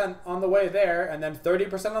 75% on the way there and then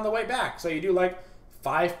 30% on the way back. So you do like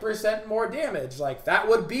 5% more damage. Like, that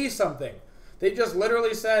would be something. They just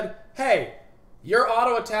literally said, hey, your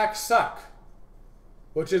auto attacks suck.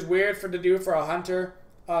 Which is weird to do for a hunter.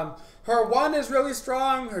 Her 1 is really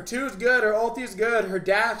strong. Her 2 is good. Her ulti is good. Her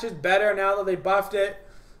dash is better now that they buffed it.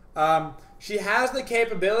 She has the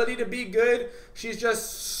capability to be good. She's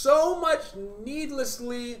just so much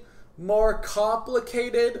needlessly more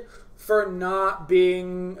complicated for not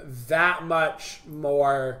being that much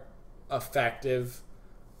more effective.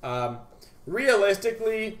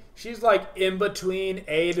 Realistically, she's like in between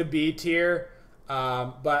A to B tier.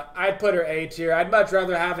 But I'd put her A tier. I'd much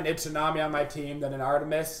rather have an Tsunami on my team than an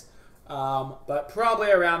Artemis. But probably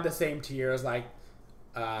around the same tier as like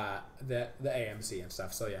the AMC and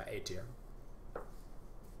stuff. So yeah, A tier.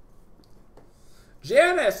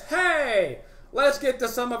 Janice, hey! Let's get to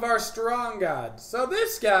some of our strong gods. So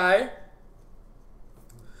this guy...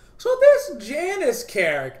 So this Janice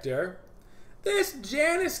character,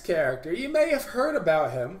 you may have heard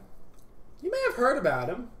about him.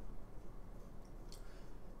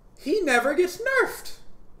 He never gets nerfed.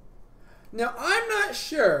 Now, I'm not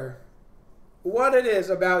sure what it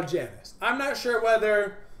is about Janice. I'm not sure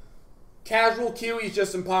whether casual queue is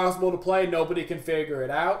just impossible to play, nobody can figure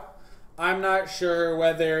it out. I'm not sure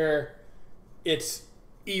whether it's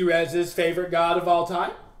Hi-Rez's favorite god of all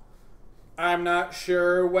time. I'm not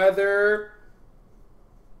sure whether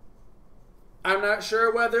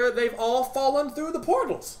they've all fallen through the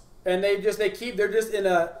portals and they're just in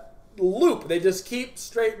a loop. They just keep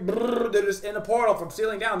straight. They're just in a portal from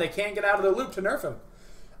ceiling down. They can't get out of the loop to nerf him.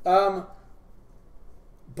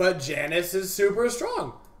 But Janice is super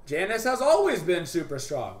strong. Janice has always been super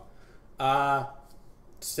strong.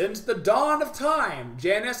 Since the dawn of time,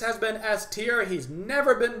 Janice has been S tier. He's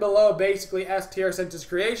never been below basically S tier since his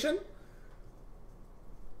creation.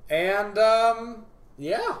 And,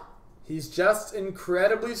 yeah, he's just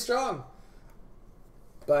incredibly strong.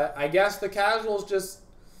 But I guess the casuals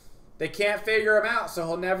They can't figure him out, so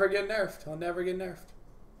he'll never get nerfed. He'll never get nerfed.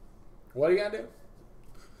 What are you gonna do?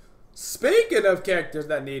 Speaking of characters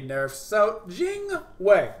that need nerfs, so Jing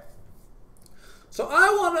Wei. So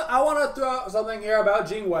I wanna throw out something here about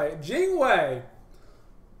Jing Wei. Jing Wei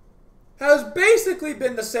has basically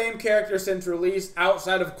been the same character since release,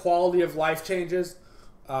 outside of quality of life changes,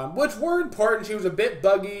 which were important. She was a bit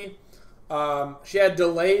buggy. She had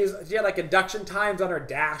delays. She had like induction times on her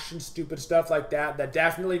dash and stupid stuff like that. That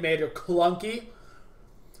definitely made her clunky.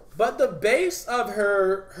 But the base of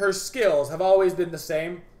her skills have always been the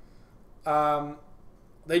same.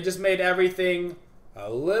 They just made everything a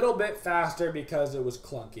little bit faster because it was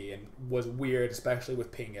clunky and was weird, especially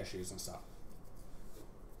with ping issues and stuff.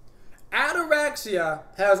 Anorexia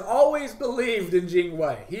has always believed in Jing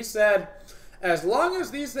Wei. He said, as long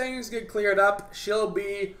as these things get cleared up, she'll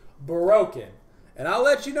be broken. And I'll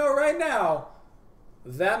let you know right now,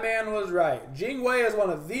 that man was right. Jing Wei is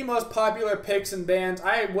one of the most popular picks and bans.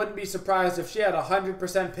 I wouldn't be surprised if she had a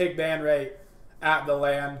 100% pick ban rate at the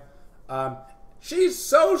LAN. She's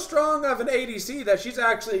so strong of an ADC that she's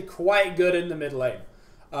actually quite good in the mid lane.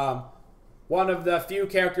 One of the few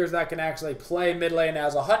characters that can actually play mid lane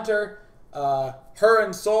as a hunter. Her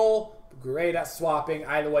and Soul, great at swapping.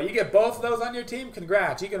 Either way, you get both of those on your team,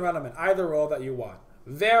 congrats. You can run them in either role that you want.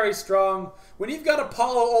 Very strong. When you've got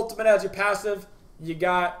Apollo ultimate as your passive, you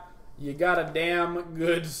got a damn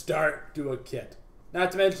good start to a kit.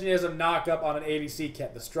 Not to mention he has a knockup on an ADC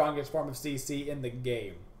kit, the strongest form of CC in the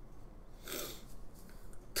game.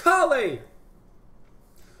 Kali!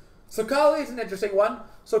 So Kali's an interesting one.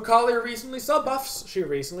 So Kali recently saw buffs. She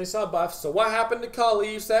recently saw buffs. So what happened to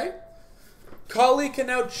Kali, you say? Kali can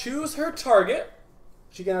now choose her target.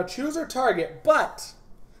 She can now choose her target, but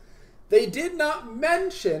they did not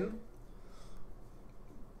mention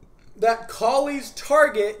that Kali's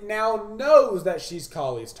target now knows that she's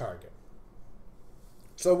Kali's target.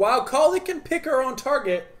 So while Kali can pick her own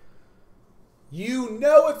target, you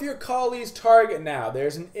know if you're Kali's target now.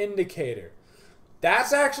 There's an indicator.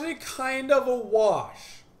 That's actually kind of a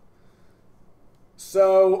wash.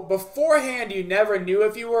 So beforehand, you never knew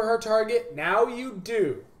if you were her target. Now you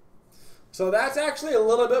do. So that's actually a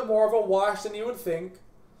little bit more of a wash than you would think.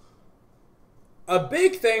 A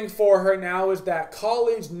big thing for her now is that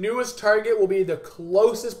Kali's newest target will be the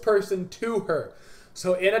closest person to her.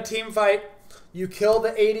 So in a team fight, you kill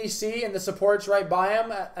the ADC and the support's right by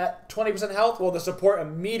him at 20% health. Well, the support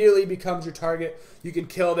immediately becomes your target. You can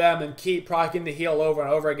kill them and keep proccing the heal over and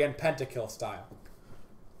over again, pentakill style.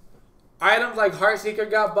 Items like Heartseeker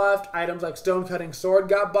got buffed. Items like Stone-Cutting Sword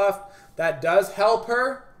got buffed. That does help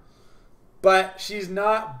her. But she's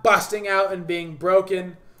not busting out and being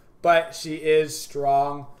broken. But she is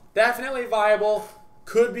strong. Definitely viable.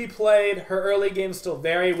 Could be played. Her early game's still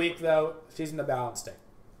very weak, though. She's in the balanced state.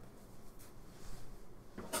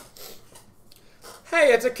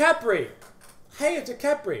 Hey, it's a Kepri. Hey, it's a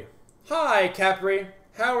Kepri. Hi, Kepri.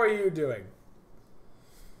 How are you doing?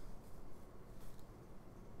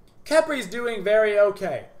 Kepri's doing very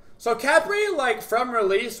okay. So Kepri, like, from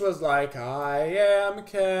release was like, I am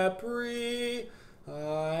Kepri.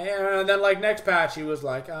 And then, like, next patch, he was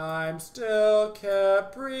like, I'm still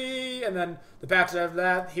Kepri. And then the patch after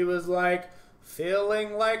that, he was like,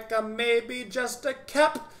 feeling like I'm maybe just a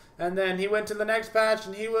Kep. And then he went to the next patch,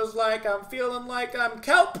 and he was like, I'm feeling like I'm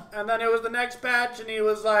Kelp. And then it was the next patch, and he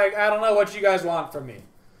was like, I don't know what you guys want from me.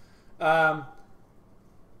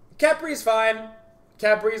 Kepri's fine.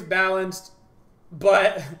 Kepri's balanced.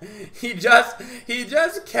 But he just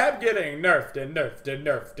kept getting nerfed and nerfed and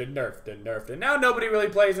nerfed and nerfed and nerfed. And now nobody really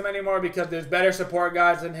plays him anymore because there's better support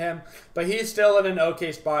guys than him. But he's still in an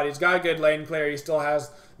okay spot. He's got a good lane clear. He still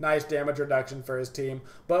has nice damage reduction for his team.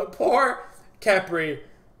 But poor Kepri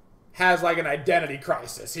has like an identity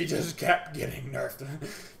crisis. He just kept getting nerfed.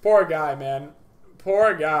 Poor guy, man.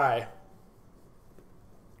 Poor guy.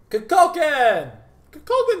 Kukulkan!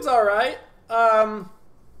 Kukulkan's alright.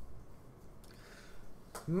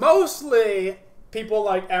 Mostly people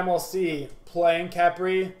like MLC playing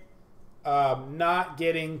Kepri, not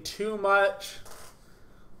getting too much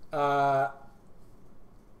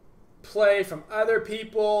play from other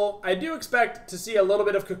people. I do expect to see a little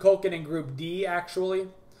bit of Kukulkan in Group D, actually.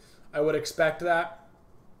 I would expect that.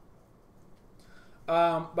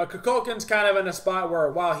 But Kukulkan's kind of in a spot where,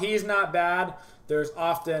 while he's not bad, there's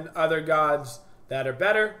often other gods that are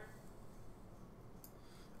better.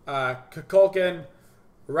 Kukulkan,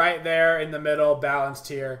 right there in the middle, balanced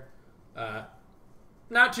here.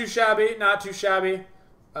 Not too shabby, not too shabby.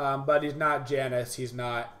 But he's not Janus, he's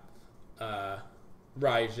not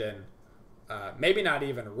Raijin. Maybe not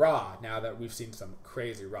even Ra, now that we've seen some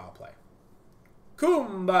crazy Ra play.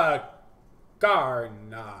 Kumba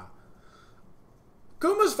Garna.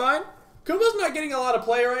 Kuma's fine. Kuma's not getting a lot of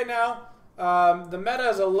play right now. The meta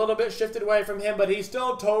is a little bit shifted away from him, but he's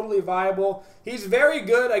still totally viable. He's very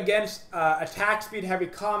good against attack speed heavy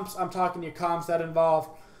comps. I'm talking your comps that involve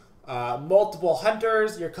multiple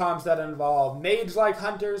hunters, your comps that involve mage-like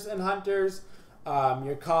hunters and hunters,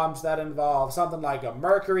 your comps that involve something like a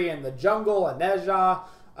Mercury in the jungle, a Neja,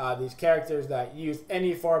 these characters that use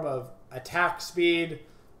any form of attack speed,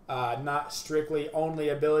 not strictly only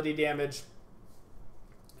ability damage,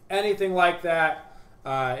 anything like that.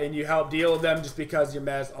 And you help deal with them just because your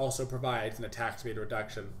mez also provides an attack speed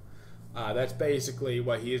reduction. That's basically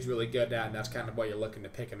what he is really good at, and that's kind of what you're looking to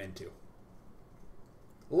pick him into.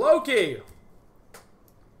 Loki!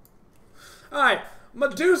 Alright,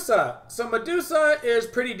 Medusa. So Medusa is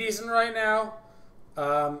pretty decent right now.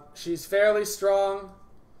 She's fairly strong.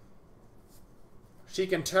 She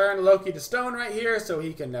can turn Loki to stone right here, so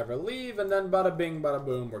he can never leave, and then bada bing, bada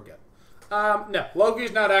boom, we're good. No,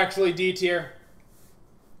 Loki's not actually D tier.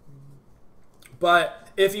 But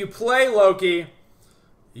if you play Loki,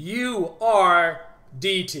 you are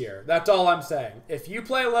D tier. That's all I'm saying. If you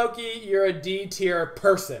play Loki, you're a D tier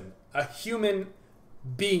person, a human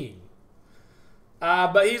being.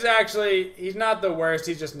 But he's not the worst.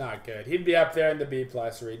 He's just not good. He'd be up there in the B+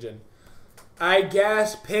 region. I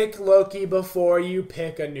guess pick Loki before you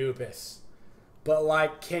pick Anubis. But,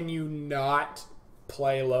 like, can you not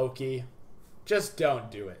play Loki? Just don't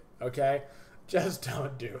do it, okay? Just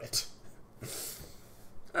don't do it.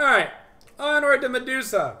 Alright, onward to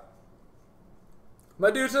Medusa.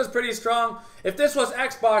 Medusa's pretty strong. If this was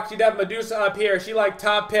Xbox, you'd have Medusa up here. She like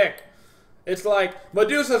top pick. It's like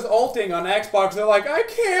Medusa's ulting on Xbox. They're like, I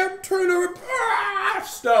can't turn her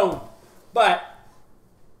stone. But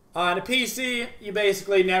on a PC, you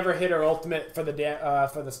basically never hit her ultimate for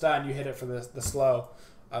the stun. You hit it for the slow,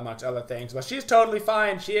 amongst other things. But she's totally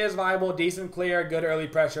fine. She is viable, decent clear, good early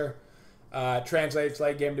pressure. Translates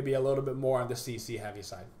late game to be a little bit more on the CC heavy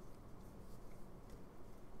side.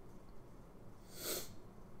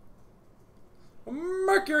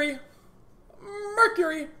 Mercury.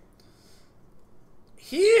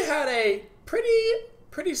 He had a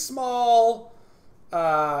pretty small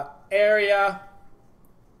area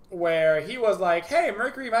where he was like, hey,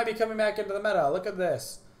 Mercury might be coming back into the meta. Look at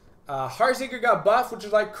this. Heartseeker got buffed, which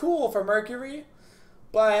is like cool for Mercury,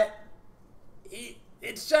 but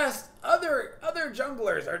it's just other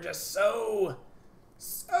junglers are just so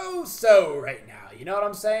right now. You know what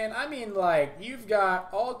I'm saying? I mean, like, you've got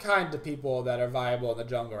all kinds of people that are viable in the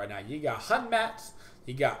jungle right now. You got Hunmats,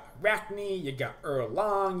 you got Arachne, you got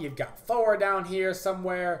Erlang, you've got Thor down here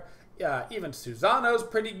somewhere. Even Susano's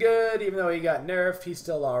pretty good, even though he got nerfed, he's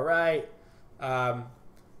still alright.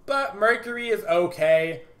 But Mercury is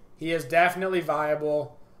okay. He is definitely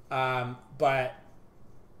viable, but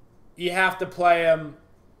you have to play him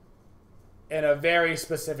in a very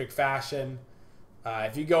specific fashion.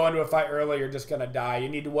 If you go into a fight early, you're just going to die. You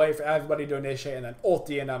need to wait for everybody to initiate and then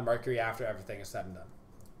ulti in on Mercury after everything is said and done.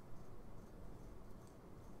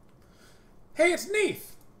 Hey, it's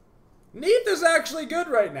Neith. Neith is actually good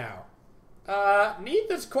right now.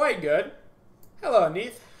 Neith is quite good. Hello,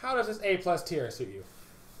 Neith. How does this A+ tier suit you?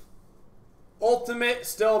 Ultimate,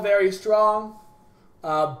 still very strong.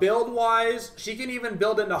 Build-wise, she can even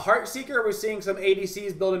build into Heartseeker. We're seeing some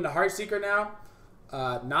ADCs build into Heartseeker now.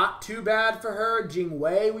 Not too bad for her. Jing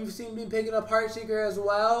Wei, we've seen be picking up Heartseeker as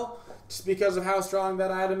well, just because of how strong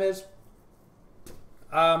that item is.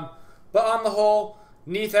 But on the whole,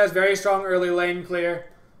 Neith has very strong early lane clear,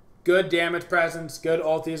 good damage presence, good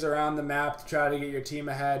ultis around the map to try to get your team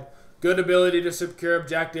ahead, good ability to secure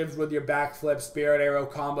objectives with your backflip Spirit Arrow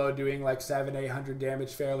combo doing like 700-800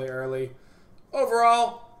 damage fairly early.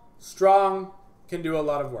 Overall, strong, can do a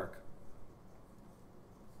lot of work.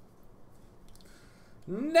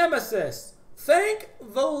 Nemesis. Thank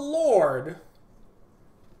the Lord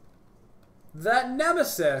that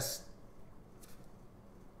Nemesis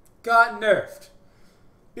got nerfed.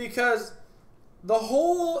 Because the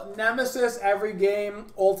whole Nemesis every game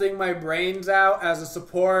ulting my brains out as a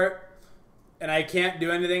support and I can't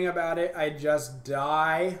do anything about it, I just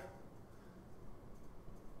die,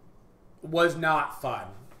 was not fun.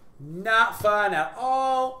 Not fun at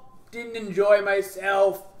all. Didn't enjoy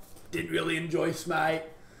myself. Didn't really enjoy Smite.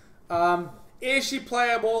 Is she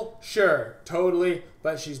playable? Sure, totally.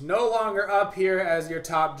 But she's no longer up here as your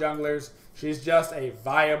top junglers. She's just a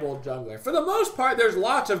viable jungler. For the most part, there's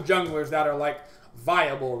lots of junglers that are like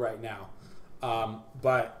viable right now.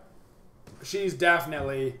 But she's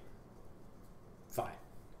definitely fine.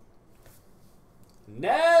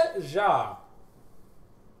 Neja.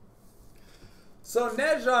 So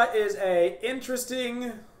Nezha is a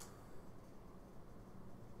interesting...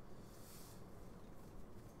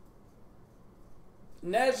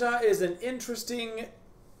 Nezha is an interesting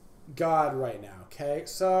god right now, okay?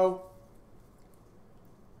 So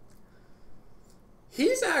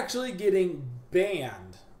he's actually getting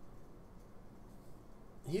banned.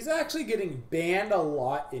 He's actually getting banned a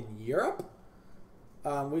lot in Europe.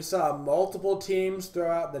 We saw multiple teams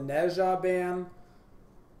throw out the Nezha ban.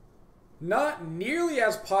 Not nearly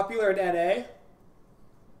as popular in NA.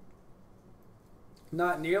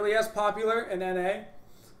 Not nearly as popular in NA.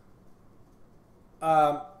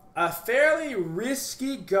 A fairly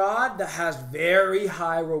risky god that has very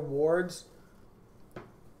high rewards.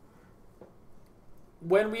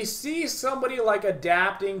 When we see somebody like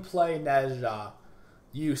adapting play Nezha,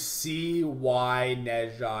 you see why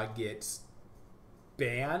Nezha gets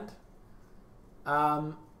banned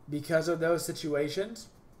because of those situations.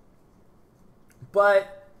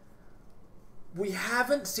 But we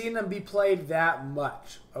haven't seen them be played that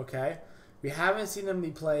much, okay? We haven't seen them be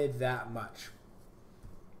played that much.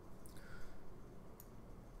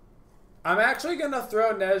 I'm actually going to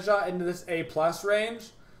throw Nezha into this A+ range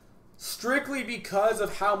strictly because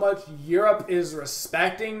of how much Europe is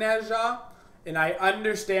respecting Nezha, and I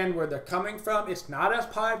understand where they're coming from. It's not as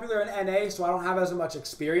popular in NA, so I don't have as much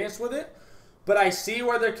experience with it, but I see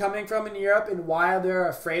where they're coming from in Europe and why they're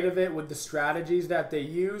afraid of it with the strategies that they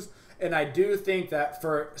use, and I do think that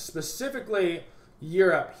for specifically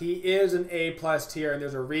Europe, he is an A+ tier, and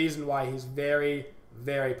there's a reason why he's very,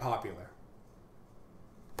 very popular.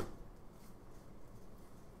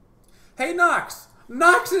 Hey, Nox!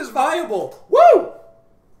 Nox is viable! Woo!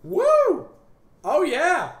 Woo! Oh,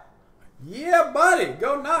 yeah! Yeah, buddy!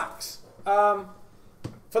 Go Nox!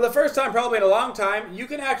 For the first time probably in a long time, you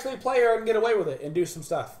can actually play her and get away with it and do some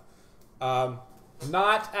stuff.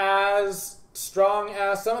 Not as strong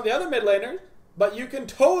as some of the other mid laners, but you can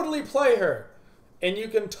totally play her. And you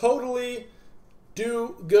can totally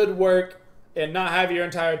do good work and not have your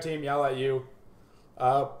entire team yell at you.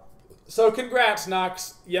 So congrats,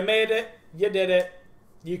 Nox. You made it. You did it.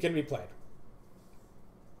 You can be played.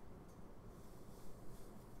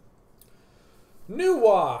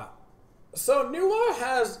 Nuwa. So Nuwa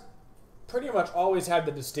has pretty much always had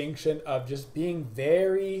the distinction of just being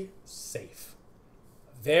very safe.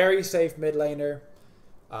 Very safe mid laner.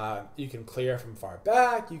 You can clear from far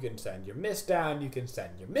back. You can send your mist down. You can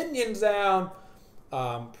send your minions down.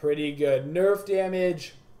 Pretty good nerf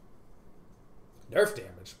damage.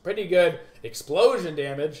 Pretty good explosion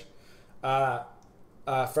damage from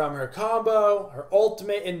her combo. Her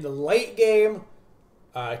ultimate in the late game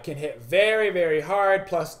can hit very, very hard,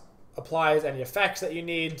 plus applies any effects that you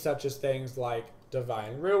need, such as things like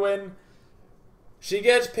Divine Ruin. She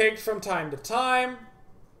gets picked from time to time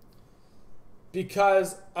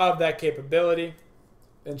because of that capability,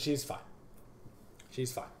 and she's fine.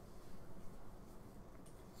 She's fine.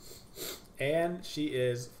 And she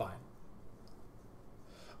is fine.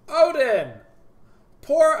 Odin!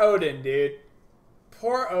 Poor Odin, dude.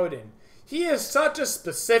 Poor Odin. He is such a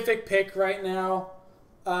specific pick right now.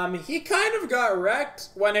 He kind of got wrecked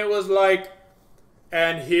when it was like,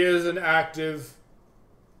 and here's an active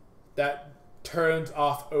that turns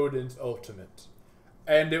off Odin's ultimate.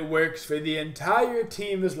 And it works for the entire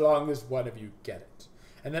team as long as one of you get it.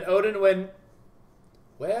 And then Odin went,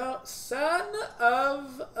 well, son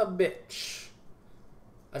of a bitch.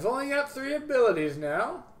 I've only got 3 abilities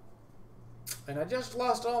now. And I just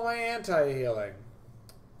lost all my anti-healing.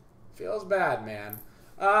 Feels bad, man.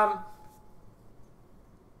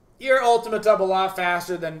 Your ultimate's up a lot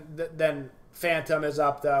faster than Phantom is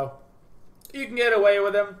up, though. You can get away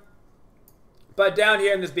with him. But down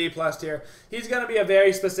here in this B+ tier, he's going to be a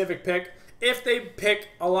very specific pick. If they pick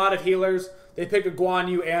a lot of healers, they pick a Guan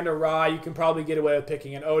Yu and a Ra, you can probably get away with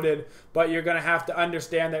picking an Odin. But you're going to have to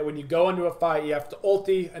understand that when you go into a fight, you have to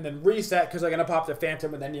ulti and then reset because they're going to pop the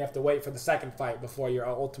Phantom, and then you have to wait for the second fight before your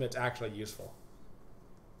ultimate's actually useful.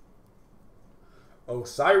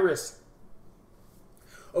 Osiris.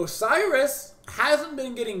 Osiris hasn't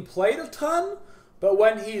been getting played a ton, but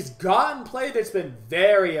when he's gotten played, it's been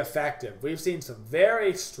very effective. We've seen some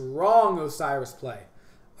very strong Osiris play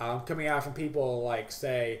coming out from people like,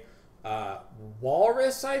 say,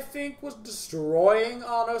 Walrus, I think, was destroying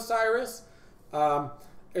on Osiris.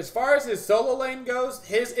 As far as his solo lane goes,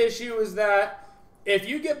 his issue is that if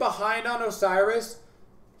you get behind on Osiris,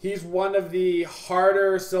 he's one of the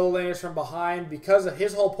harder solo laners from behind because of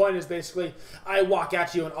his whole point is basically, I walk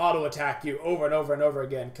at you and auto-attack you over and over and over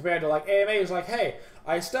again. Compared to like AMA, who's like, hey,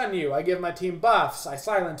 I stun you, I give my team buffs, I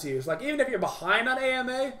silence you. It's like, even if you're behind on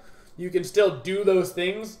AMA, you can still do those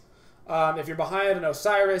things. If you're behind an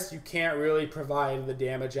Osiris, you can't really provide the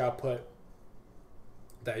damage output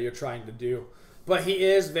that you're trying to do. But he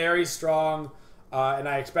is very strong, and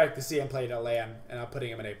I expect to see him played at LAN, and I'm putting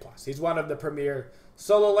him in A+. He's one of the premier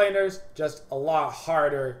solo laners, just a lot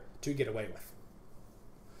harder to get away with.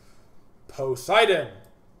 Poseidon.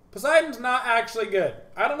 Poseidon's not actually good.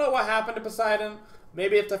 I don't know what happened to Poseidon.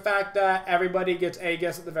 Maybe it's the fact that everybody gets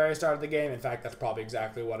Aegis at the very start of the game. In fact, that's probably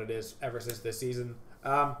exactly what it is ever since this season.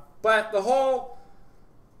 But the whole,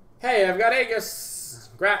 hey, I've got Aegis.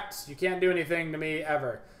 Grats, you can't do anything to me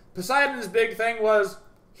ever. Poseidon's big thing was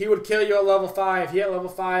he would kill you at level 5. He at level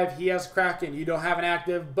 5, he has Kraken. You don't have an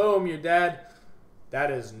active, boom, you're dead.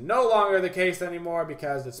 That is no longer the case anymore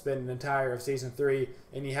because it's been an entire of Season 3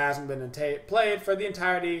 and he hasn't been played for the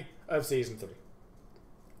entirety of Season 3.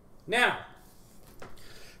 Now,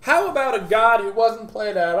 how about a god who wasn't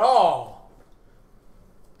played at all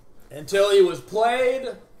until he was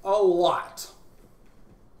played a lot?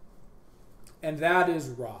 And that is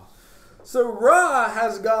Ra. So Ra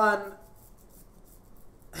has gone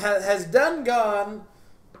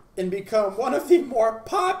and become one of the more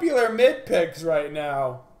popular mid picks right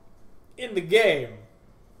now in the game.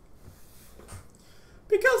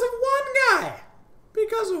 Because of one guy.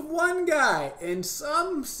 Because of one guy. And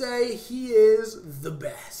some say he is the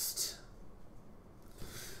best.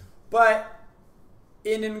 But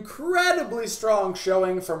an incredibly strong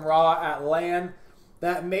showing from Ra at LAN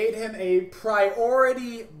that made him a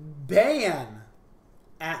priority ban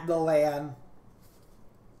at the LAN.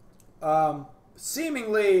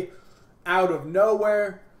 Seemingly out of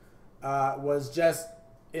nowhere, was just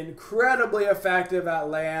incredibly effective at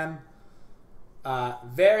LAN.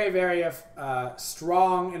 Very, very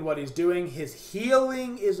strong in what he's doing. His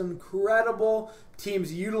healing is incredible.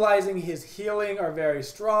 Teams utilizing his healing are very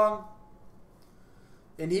strong.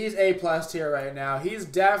 And he's A+ tier right now. He's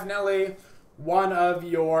definitely one of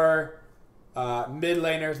your mid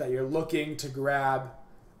laners that you're looking to grab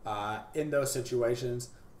in those situations.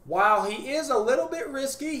 While he is a little bit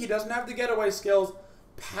risky, he doesn't have the getaway skills.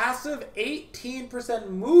 Passive 18%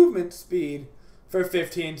 movement speed for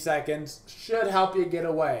 15 seconds should help you get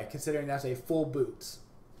away, considering that's a full boots.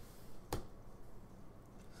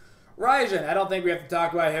 Ryzen, I don't think we have to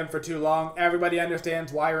talk about him for too long. Everybody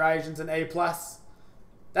understands why Ryzen's an A+.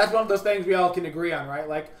 That's one of those things we all can agree on, right?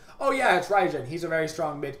 Like, oh yeah, it's Ryzen. He's a very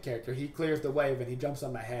strong mid character. He clears the wave and he jumps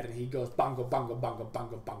on my head and he goes bongo, bongo, bongo,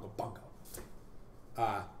 bongo, bongo, bongo.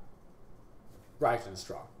 Ryzen's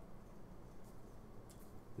strong.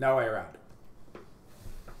 No way around it.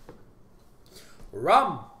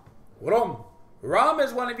 Rum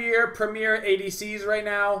is one of your premier ADCs right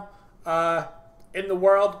now in the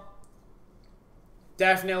world.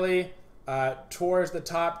 Definitely towards the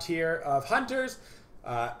top tier of hunters.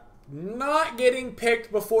 Not getting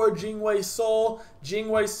picked before Jingwei Soul.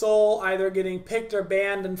 Jingwei Soul either getting picked or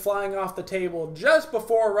banned and flying off the table just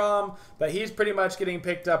before Ram, but he's pretty much getting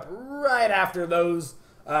picked up right after those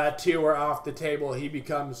two are off the table. He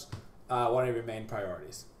becomes one of your main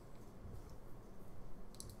priorities.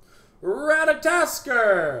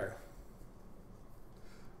 Ratatasker.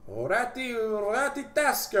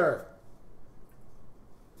 Ratitasker.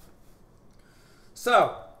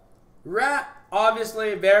 So, Rat,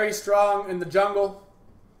 obviously very strong in the jungle.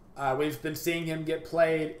 We've been seeing him get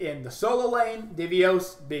played in the solo lane.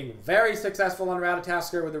 Divios being very successful on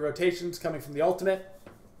Ratatasker with the rotations coming from the ultimate.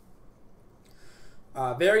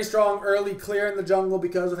 Very strong early clear in the jungle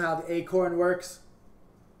because of how the acorn works.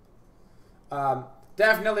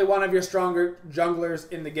 Definitely one of your stronger junglers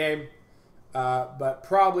in the game, but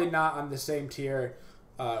probably not on the same tier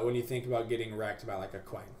when you think about getting wrecked by like a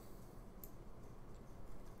Quang.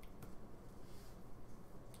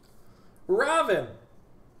 Robin.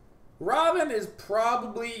 Robin is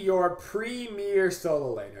probably your premier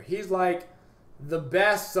solo laner. He's like the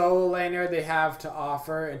best solo laner they have to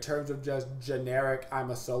offer in terms of just generic,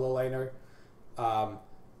 I'm a solo laner.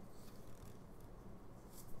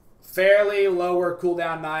 Fairly lower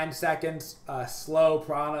cooldown, 9 seconds. Slow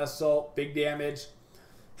Prana Assault, big damage.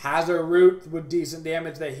 Has a root with decent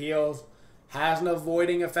damage that heals. Has an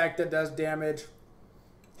avoiding effect that does damage.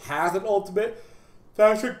 Has an ultimate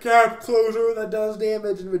that's a cap closer that does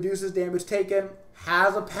damage and reduces damage taken.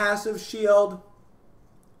 Has a passive shield.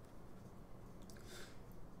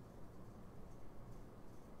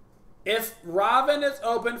 If Robin is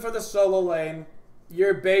open for the solo lane,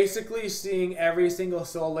 you're basically seeing every single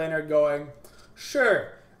solo laner going,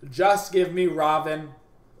 sure, just give me Robin.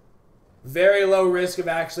 Very low risk of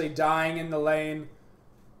actually dying in the lane.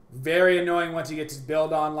 Very annoying once he gets his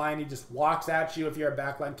build online. He just walks at you if you're a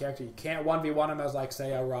backline character. You can't 1v1 him as, like,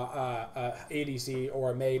 say, a ADC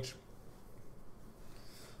or a mage.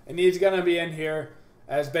 And he's going to be in here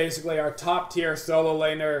as basically our top tier solo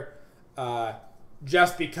laner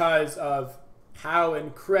just because of how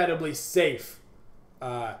incredibly safe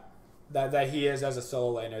that he is as a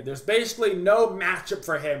solo laner. There's basically no matchup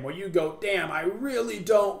for him where you go, damn, I really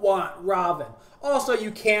don't want Robin. Also,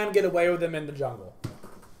 you can get away with him in the jungle.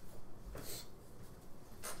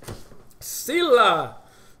 Scylla.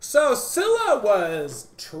 So Scylla was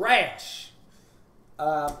trash.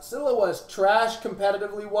 Scylla was trash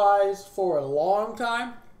competitively wise for a long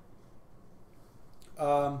time.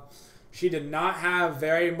 She did not have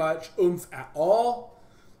very much oomph at all.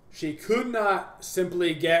 She could not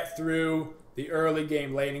simply get through the early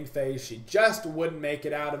game laning phase. She just wouldn't make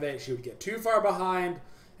it out of it. She would get too far behind,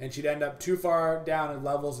 and she'd end up too far down in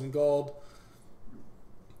levels and gold.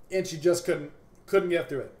 And she just couldn't get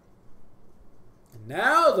through it.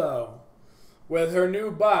 Now, though, with her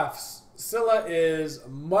new buffs, Scylla is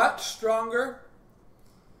much stronger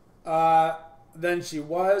than she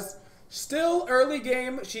was. Still, early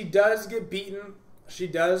game, she does get beaten. She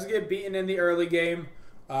does get beaten in the early game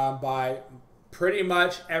by pretty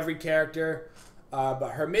much every character.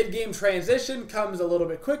 But her mid-game transition comes a little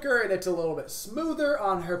bit quicker, and it's a little bit smoother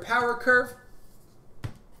on her power curve.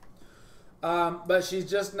 But she's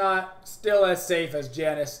just not still as safe as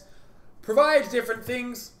Janice. Provides different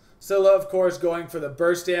things. Scylla, of course, going for the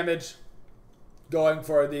burst damage. Going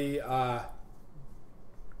for the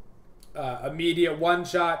immediate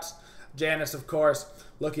one-shots. Janice, of course,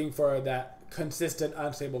 looking for that consistent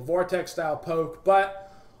unstable vortex style poke.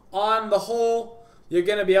 But on the whole, you're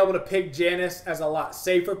going to be able to pick Janice as a lot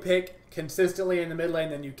safer pick consistently in the mid lane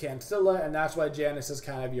than you can Scylla. And that's why Janice is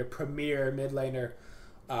kind of your premier mid laner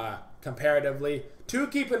comparatively. To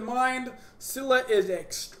keep in mind, Scylla is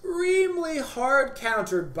extremely hard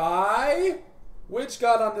countered by, which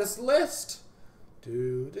got on this list?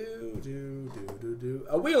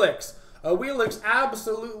 Awilix. Awilix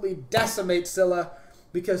absolutely decimates Scylla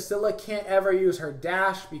because Scylla can't ever use her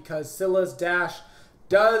dash because Scylla's dash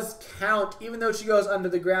does count, even though she goes under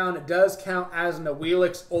the ground, it does count as an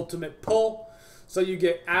Awilix ultimate pull. So you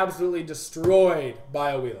get absolutely destroyed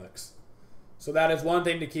by Awilix. So that is one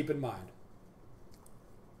thing to keep in mind.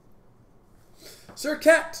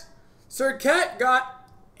 Serket. Serket got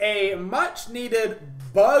a much needed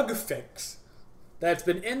bug fix that's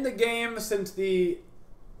been in the game since the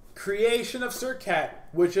creation of Serket,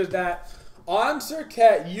 which is that on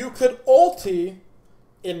Serket you could ulti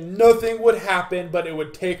and nothing would happen, but it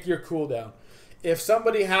would take your cooldown. If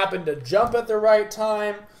somebody happened to jump at the right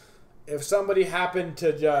time, if somebody happened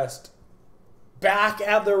to just back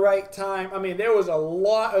at the right time, I mean, there was a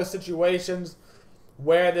lot of situations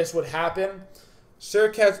where this would happen.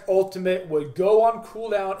 Serket's ultimate would go on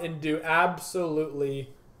cooldown and do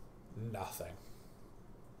absolutely nothing.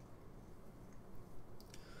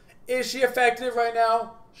 Is she effective right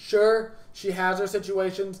now? Sure, she has her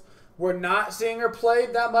situations. We're not seeing her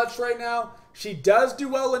played that much right now. She does do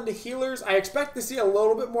well into healers. I expect to see a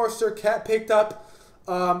little bit more Serket picked up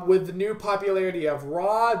with the new popularity of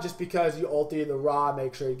Ra, just because you ulti the Ra,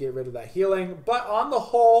 make sure you get rid of that healing. But on the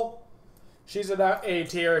whole, she's an A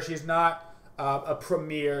tier. She's not a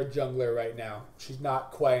premier jungler right now. She's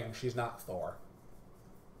not Quang. She's not Thor.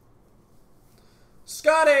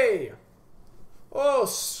 Scotty! Oh,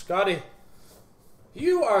 Scotty.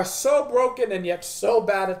 You are so broken and yet so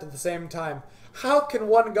bad at the same time. How can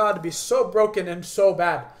one god be so broken and so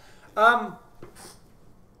bad?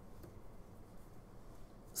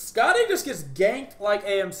 Scotty just gets ganked like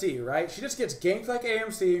AMC, right? She just gets ganked like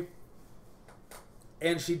AMC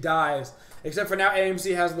and she dies. Except for now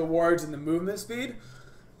AMC has the wards and the movement speed.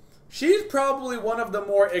 She's probably one of the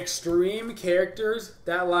more extreme characters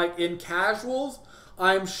that, like, in casuals,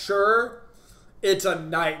 I'm sure it's a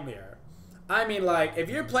nightmare. I mean, like, if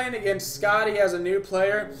you're playing against Scotty as a new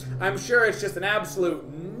player, I'm sure it's just an absolute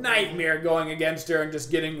nightmare going against her and just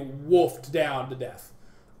getting wolfed down to death.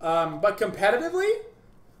 But competitively,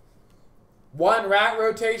 one rat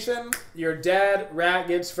rotation, you're dead, rat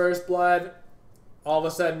gets first blood, all of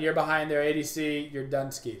a sudden you're behind their ADC, you're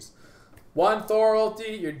done skis. One Thor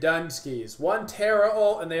ulti, you're done skis. One Terra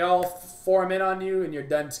ult, and they all form in on you, and you're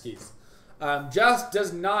done skis. Just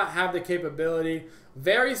does not have the capability.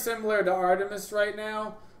 Very similar to Artemis right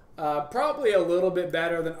now. Probably a little bit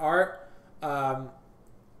better than Art.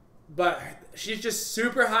 But she's just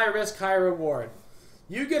super high risk, high reward.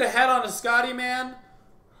 You get ahead on a Scotty, man.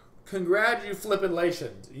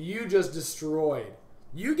 Congratulations. You just destroyed.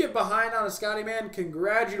 You get behind on a Scotty, man.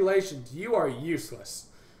 Congratulations. You are useless.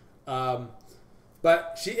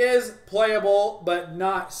 But she is playable, but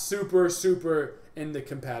not super in the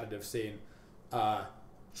competitive scene.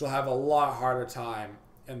 She'll have a lot harder time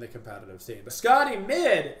in the competitive scene. But Scotty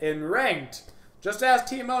mid in ranked. Just ask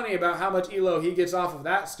T-Money about how much elo he gets off of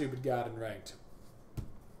that stupid god in ranked.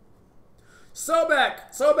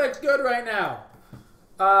 Sobek. Sobek's good right now.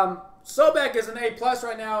 Sobek is an A+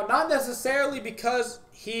 right now, not necessarily because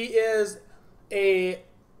he is a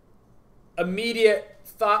immediate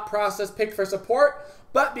thought process pick for support,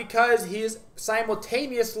 but because he's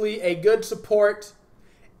simultaneously a good support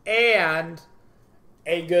and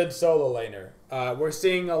a good solo laner. We're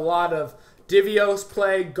seeing a lot of Divios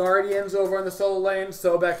play Guardians over in the solo lane.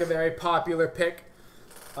 Sobek, a very popular pick.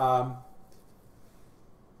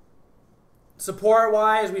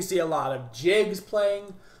 Support-wise, we see a lot of Jigs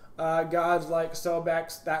playing gods like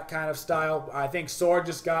Sobek's, that kind of style. I think Sword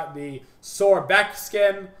just got the Sorbeck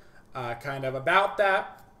skin, kind of about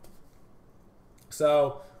that.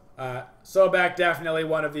 So, Sobek definitely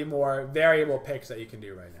one of the more variable picks that you can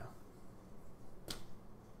do right now.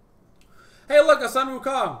 Hey, look, a Sun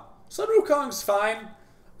Wukong. Sun Wukong's fine.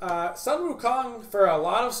 Sun Wukong, for a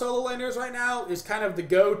lot of solo laners right now, is kind of the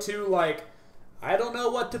go-to, like, I don't know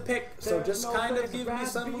what to pick, so just kind of give me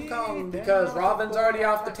Sun Wukong, because Robin's already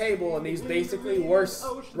off the table, and he's basically worse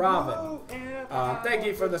Robin. Thank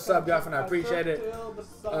you for the sub, Guffin, I appreciate it.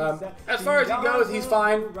 As far as he goes, he's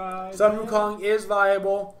fine. Sun Wukong is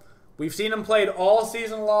viable. We've seen him played all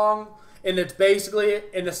season long, and it's basically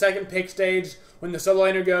in the second pick stage when the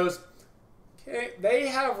solo laner goes, okay, they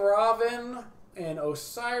have Robin, and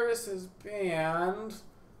Osiris is banned.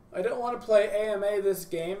 I don't want to play AMA this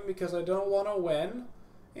game because I don't want to win.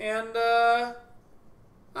 And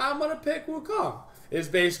I'm going to pick Wukong. Is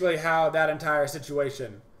basically how that entire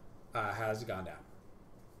situation has gone down.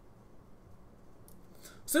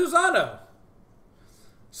 Susano.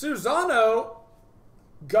 Susano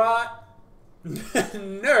got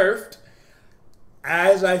nerfed,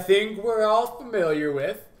 as I think we're all familiar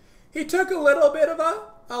with. He took a little bit of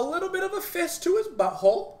a fist to his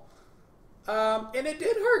butthole. And it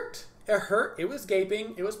did hurt. It hurt. It was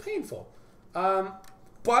gaping. It was painful.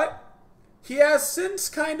 But he has since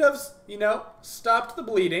kind of, you know, stopped the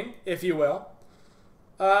bleeding, if you will.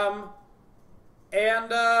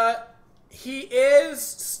 He is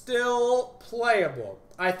still playable.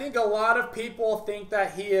 I think a lot of people think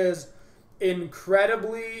that he is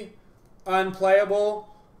incredibly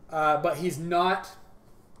unplayable, but he's not.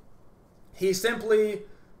 He simply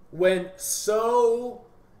went so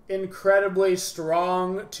incredibly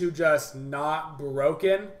strong to just not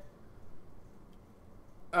broken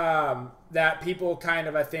that people kind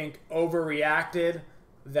of, I think, overreacted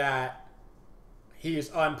that he's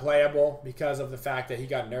unplayable because of the fact that he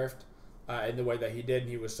got nerfed in the way that he did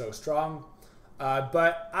and he was so strong.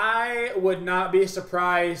 But I would not be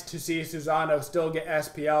surprised to see Susano still get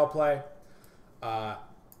SPL play.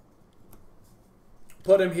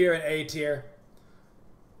 Put him here in A tier.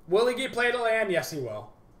 Will he get played to land? Yes, he will.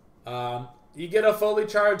 You get a fully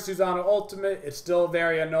charged Susano ultimate. It's still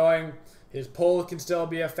very annoying. His pull can still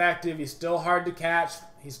be effective. He's still hard to catch.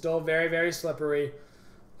 He's still very, very slippery.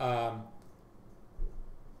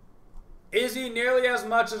 Is he nearly as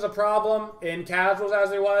much as a problem in casuals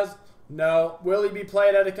as he was? No. Will he be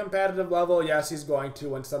played at a competitive level? Yes, he's going to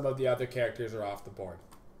when some of the other characters are off the board.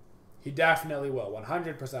 He definitely will.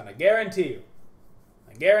 100%. I guarantee you.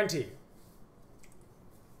 I guarantee you.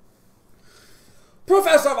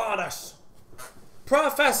 Professor Vanis.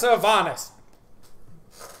 Professor Vanis.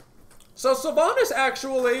 So Sylvanas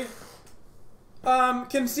actually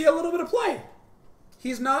can see a little bit of play.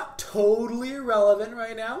 He's not totally irrelevant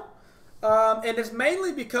right now. And it's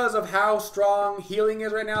mainly because of how strong healing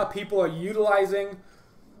is right now. People are utilizing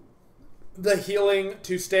the healing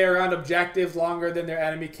to stay around objectives longer than their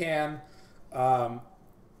enemy can.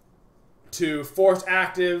 To force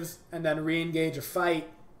actives and then re-engage a fight.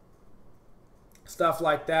 Stuff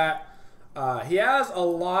like that. He has a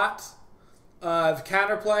lot of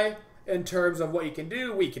counterplay in terms of what he can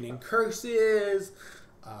do. Weakening curses.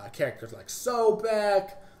 Characters like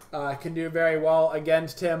Sobek can do very well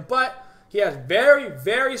against him. But he has very,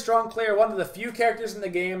 very strong clear. One of the few characters in the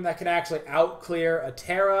game that can actually out-clear a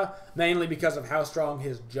Terra, mainly because of how strong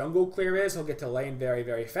his jungle clear is. He'll get to lane very,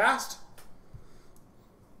 very fast.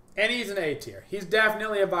 And he's an A tier. He's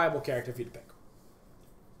definitely a viable character for you to pick.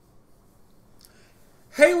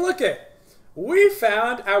 Hey, look it. We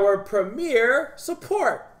found our premier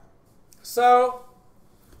support. So,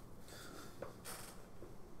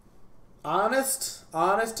 honest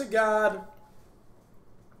to God,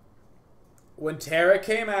 when Terra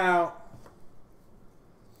came out,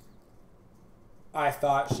 I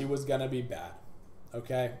thought she was going to be bad.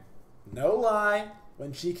 Okay? No lie.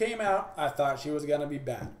 When she came out, I thought she was going to be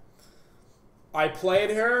bad. I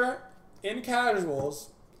played her in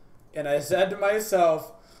casuals, and I said to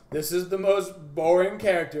myself, this is the most boring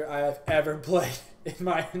character I have ever played in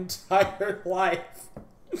my entire life.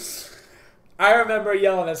 I remember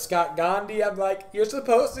yelling at Scott Gandhi, I'm like, you're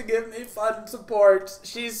supposed to give me fun support.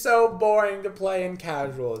 She's so boring to play in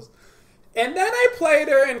casuals. And then I played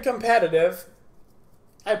her in competitive.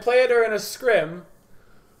 I played her in a scrim.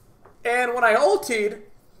 And when I ultied,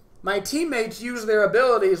 my teammates used their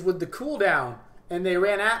abilities with the cooldown, and they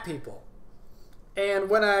ran at people. And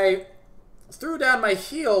when I threw down my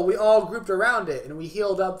heal, we all grouped around it, and we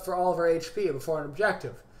healed up for all of our HP before an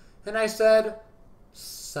objective. And I said,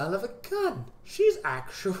 son of a gun, she's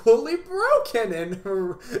actually broken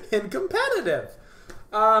in competitive.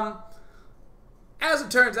 As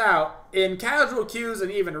it turns out, in casual queues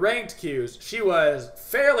and even ranked queues, she was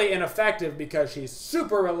fairly ineffective because she's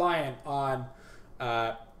super reliant on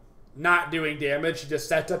not doing damage. She just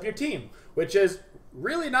sets up your team, which is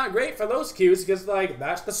really not great for those queues because, like,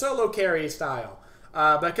 that's the solo carry style.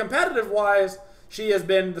 But competitive-wise, she has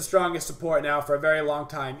been the strongest support now for a very long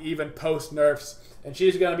time, even post-nerfs. And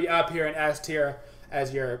she's going to be up here in S tier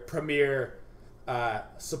as your premier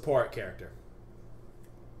support character.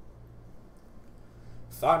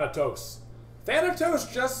 Thanatos.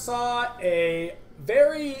 Thanatos just saw a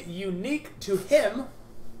very unique to him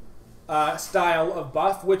style of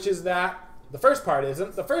buff, which is that the first part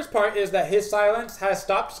isn't. The first part is that his silence has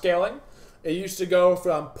stopped scaling. It used to go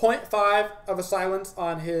from 0.5 of a silence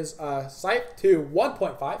on his scythe to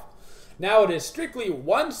 1.5. Now it is strictly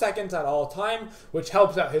 1 second at all time, which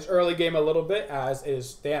helps out his early game a little bit, as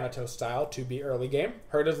is Thanatos style to be early game.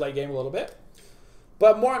 Hurt his late game a little bit.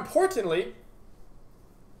 But more importantly,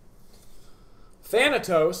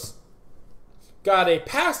 Thanatos got a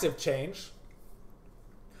passive change,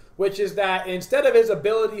 which is that instead of his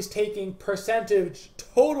abilities taking percentage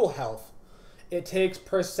total health, it takes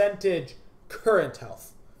percentage current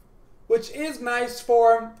health, which is nice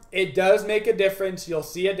for him. It does make a difference. You'll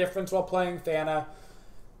see a difference while playing Thana.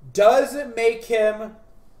 Does it make him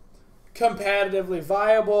competitively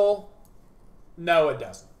viable? No, it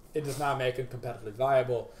doesn't. It does not make him competitively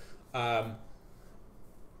viable.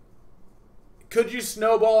 Could you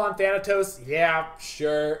snowball on Thanatos? Yeah,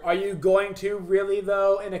 sure. Are you going to really,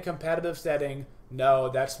 though, in a competitive setting? No,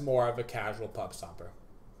 that's more of a casual pub stomper.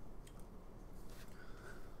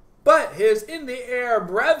 But his in-the-air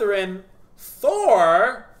brethren,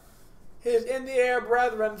 Thor,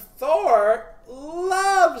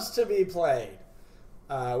 loves to be played.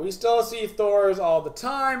 We still see Thors all the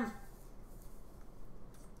time.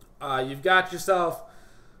 You've got yourself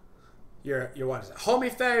your what is it?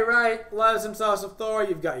 Homie Faye, right? Loves himself some Thor.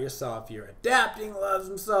 You've got yourself your Adapting loves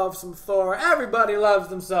himself some Thor. Everybody loves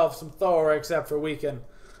themselves some Thor except for Weekend.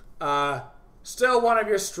 Still one of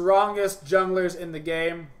your strongest junglers in the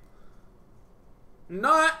game.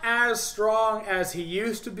 Not as strong as he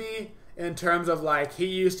used to be in terms of, like, he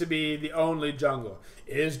used to be the only jungler.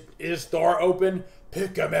 Is Thor open?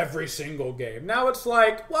 Pick him every single game. Now it's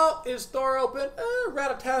like, well, is Thor open?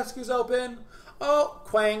 Ratataski's open. Oh,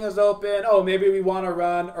 Quang is open. Oh, maybe we want to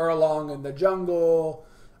run Erlong in the jungle.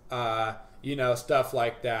 You know, stuff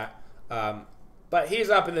like that. But he's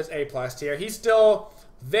up in this A+ tier. He's still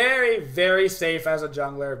very, very safe as a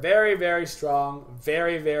jungler. Very, very strong.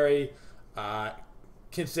 Very, very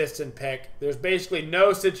consistent pick. There's basically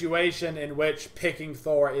no situation in which picking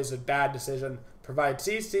Thor is a bad decision. Provides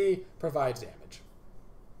CC, provides damage.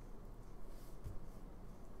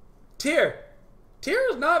 Tier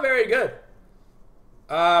is not very good.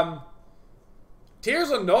 Tier's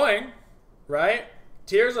annoying, right?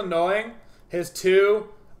 Tier's annoying. His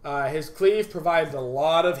cleave provides a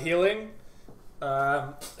lot of healing.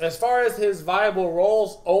 As far as his viable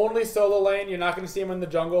roles, only solo lane. You're not going to see him in the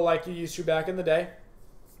jungle like you used to back in the day.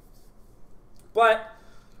 But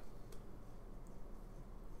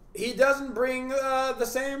he doesn't bring the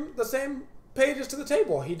same pages to the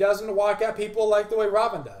table. He doesn't walk at people like the way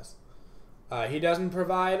Robin does. He doesn't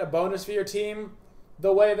provide a bonus for your team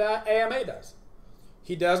the way that AMA does.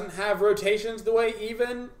 He doesn't have rotations the way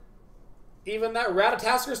even that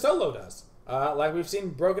Ratatasker solo does. Like we've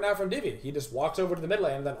seen broken out from Divi. He just walks over to the mid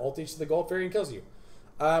lane and then ultis to the Gold Fury and kills you.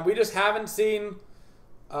 We just haven't seen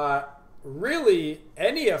really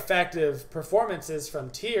any effective performances from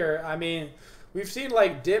Tier. I mean, we've seen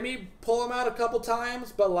like Demi pull him out a couple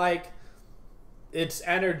times, but like it's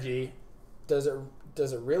energy. Does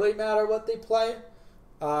it really matter what they play?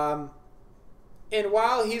 And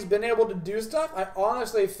while he's been able to do stuff, I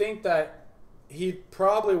honestly think that he's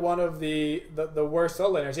probably one of the worst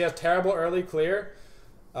solo laners. He has terrible early clear,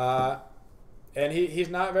 and he's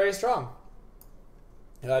not very strong.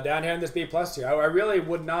 Down here in this B+ tier, I really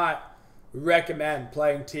would not recommend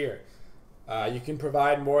playing tier. You can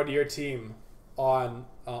provide more to your team on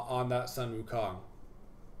that Sun Wukong.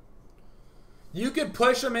 You could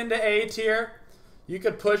push him into A tier. You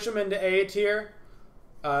could push him into A tier.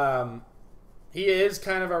 He is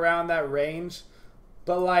kind of around that range.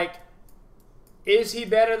 But, like, is he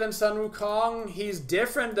better than Sun Wukong? He's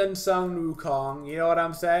different than Sun Wukong. You know what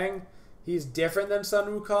I'm saying? He's different than Sun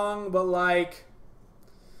Wukong, but, like,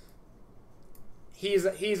 he's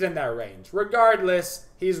in that range. Regardless,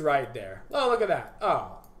 he's right there. Oh, look at that.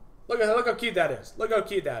 Oh, look how cute that is. Look how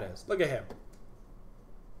cute that is. Look at him.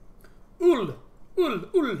 Ul.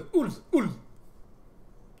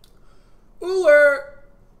 Woojer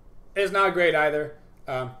is not great either.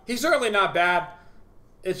 He's certainly not bad.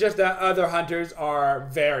 It's just that other hunters are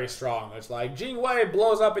very strong. It's like Jing Wei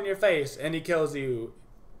blows up in your face and he kills you.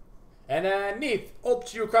 And then Neith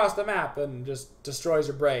ults you across the map and just destroys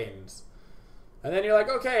your brains. And then you're like,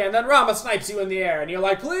 okay. And then Rama snipes you in the air and you're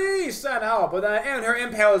like, please send help. And then her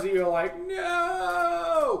impales you. You're like,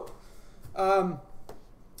 no.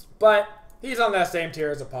 But he's on that same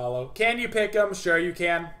tier as Apollo. Can you pick him? Sure you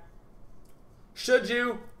can. Should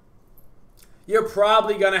you? You're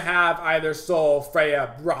probably going to have either Sol,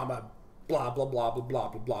 Freya, Rama, blah, blah, blah, blah, blah,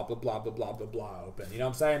 blah, blah, blah, blah, blah, blah, blah, blah, open. You know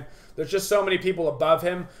what I'm saying? There's just so many people above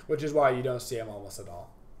him, which is why you don't see him almost at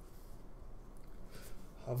all.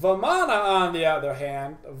 Vamana, on the other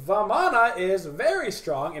hand, Vamana is very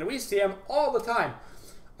strong, and we see him all the time.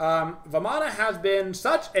 Vamana has been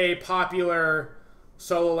such a popular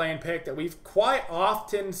solo lane pick that we've quite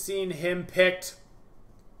often seen him picked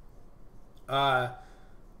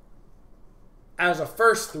as a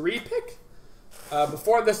first 3 pick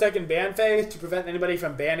before the second ban phase to prevent anybody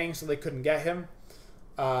from banning so they couldn't get him.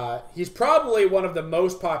 He's probably one of the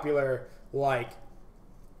most popular, like,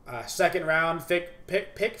 second round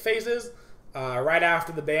pick phases. Right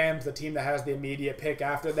after the bans, the team that has the immediate pick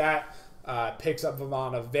after that picks up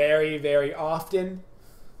Vamana very, very often.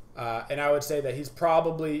 And I would say that he's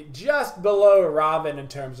probably just below Robin in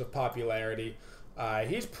terms of popularity.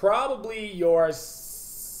 He's probably your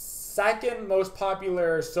second most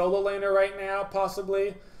popular solo laner right now,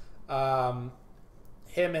 possibly.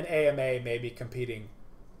 Him and AMA may be competing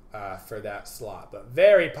for that slot, but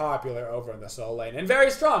very popular over in the solo lane and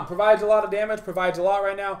very strong. Provides a lot of damage, provides a lot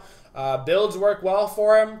right now. Builds work well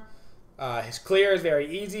for him. His clear is very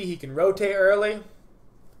easy. He can rotate early.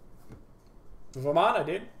 Vamana,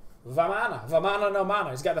 dude. Vamana no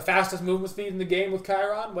mana. He's got the fastest movement speed in the game with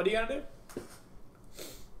Chiron. What are you gonna do?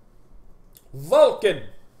 Vulcan.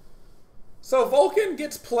 So Vulcan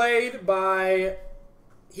gets played by...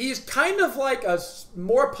 He's kind of like a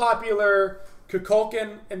more popular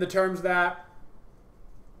Kukulkan in the terms that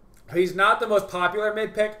he's not the most popular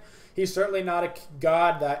mid-pick. He's certainly not a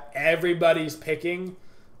god that everybody's picking.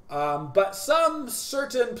 But some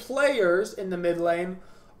certain players in the mid lane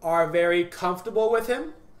are very comfortable with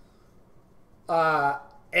him.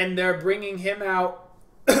 And they're bringing him out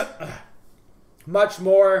much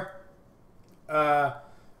more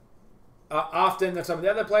often than some of the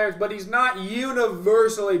other players, but he's not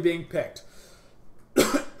universally being picked.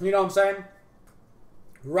 You know what I'm saying?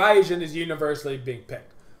 Raijin is universally being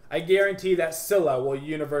picked. I guarantee that Scylla will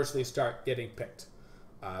universally start getting picked.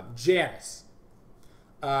 Janice.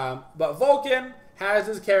 But Vulcan has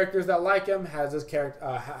his characters that like him, has his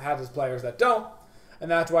players that don't, and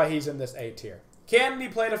that's why he's in this A tier. Can be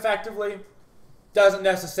played effectively. Doesn't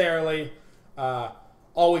necessarily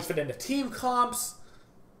always fit into team comps.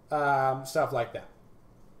 Stuff like that.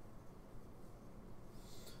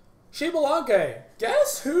 Xbalanque.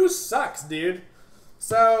 Guess who sucks, dude?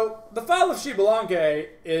 So, the fall of Xbalanque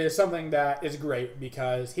is something that is great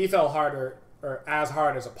because he fell harder, or as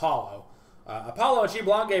hard as Apollo. Apollo and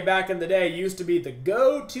Xbalanque back in the day used to be the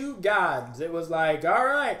go-to gods. It was like,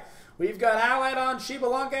 alright, we've got Highlight on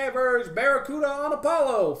Xbalanque versus Barracuda on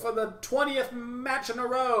Apollo for the 20th match in a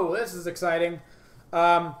row. This is exciting.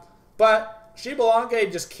 But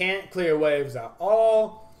Xbalanque just can't clear waves at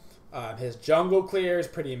all. His jungle clear is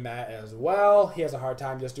pretty meh as well. He has a hard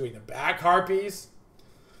time just doing the back harpies.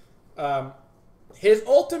 His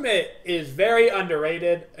ultimate is very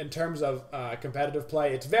underrated in terms of competitive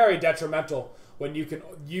play. It's very detrimental when you can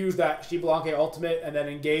use that Xbalanque ultimate and then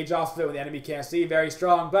engage off of it when the enemy can't see. Very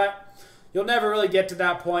strong, but you'll never really get to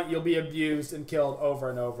that point. You'll be abused and killed over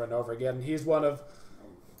and over and over again. He's one of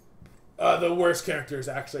the worst characters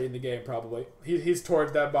actually in the game, probably. He's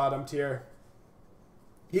towards that bottom tier.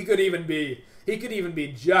 He could even be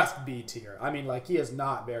just B tier. I mean, like, he is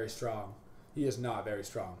not very strong. He is not very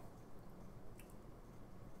strong.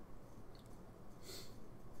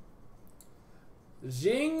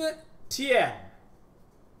 Jing Tian.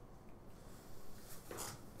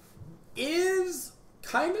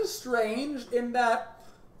 kind of strange in that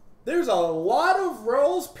there's a lot of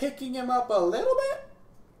roles picking him up a little bit.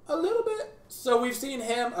 So we've seen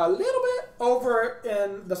him a little bit over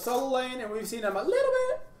in the solo lane, and we've seen him a little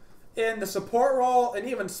bit in the support role, an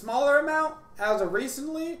even smaller amount as of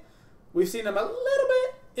recently. We've seen him a little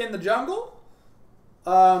bit in the jungle.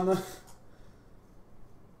 How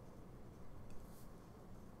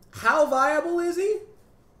viable is he?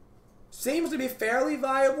 Seems to be fairly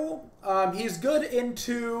viable. He's good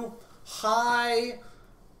into high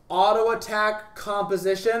auto attack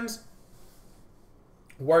compositions.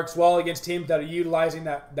 Works well against teams that are utilizing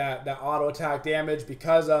that auto attack damage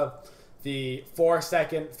because of the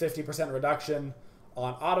 4-second 50% reduction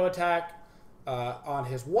on auto attack. On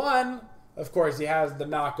his one, of course, he has the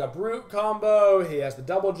knock up root combo. He has the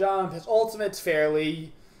double jump. His ultimate's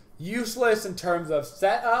fairly useless in terms of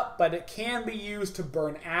setup, but it can be used to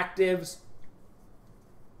burn actives.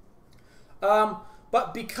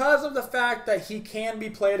 But because of the fact that he can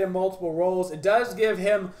be played in multiple roles, it does give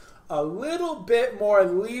him a little bit more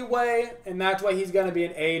leeway, and that's why he's going to be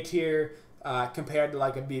an A tier compared to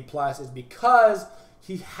like a B+, is because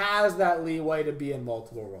he has that leeway to be in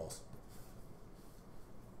multiple roles.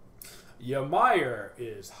 Ymir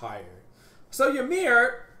is higher. So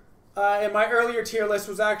Ymir, in my earlier tier list,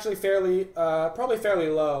 was actually probably fairly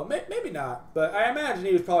low. Maybe not, but I imagine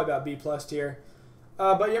he was probably about B+ tier.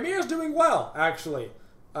 But Ymir's doing well, actually.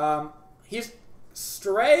 He's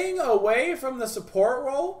straying away from the support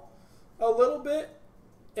role a little bit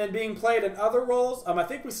and being played in other roles. I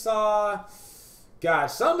think we saw,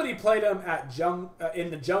 somebody played him at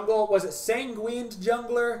in the jungle. Was it Sanguine's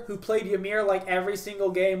jungler who played Ymir like every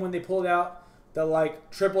single game when they pulled out the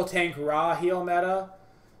like triple tank raw heal meta?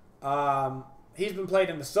 He's been played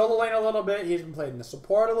in the solo lane a little bit. He's been played in the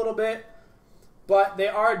support a little bit. But they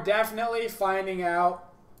are definitely finding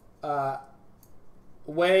out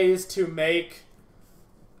ways to make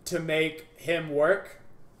him work.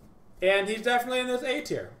 And he's definitely in this A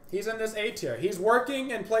tier. He's in this A tier. He's working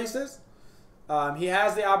in places. He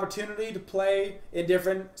has the opportunity to play in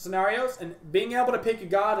different scenarios. And being able to pick a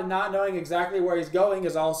god and not knowing exactly where he's going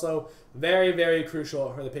is also very, very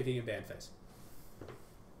crucial for the picking and ban phase.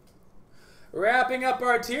 Wrapping up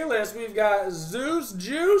our tier list, we've got Zeus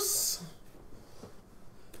Juice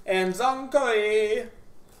and Zonkoi.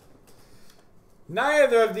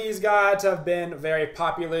 Neither of these gods have been very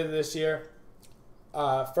popular this year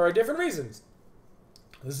for different reasons.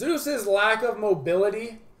 Zeus's lack of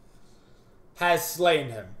mobility has slain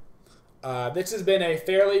him. This has been a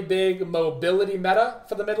fairly big mobility meta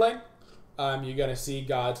for the mid lane. You're going to see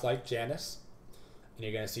gods like Janus, and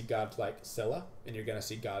you're going to see gods like Scylla, and you're going to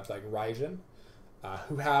see gods like Raijin,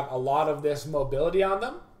 who have a lot of this mobility on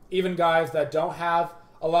them. Even guys that don't have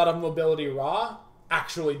a lot of mobility raw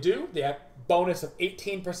actually do. They have bonus of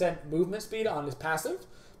 18% movement speed on his passive.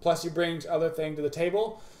 Plus he brings other things to the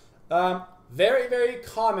table. Very, very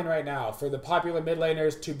common right now for the popular mid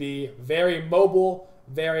laners to be very mobile,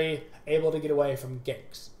 very able to get away from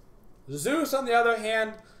ganks. Zeus, on the other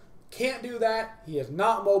hand, can't do that. He is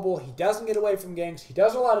not mobile. He doesn't get away from ganks. He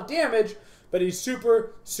does a lot of damage, but he's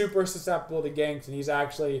super, super susceptible to ganks, and he's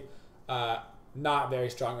actually not very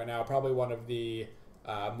strong right now. Probably one of the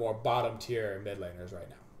more bottom tier mid laners right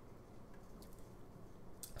now.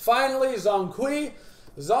 Finally, Zhonghui.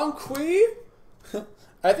 Zhonghui,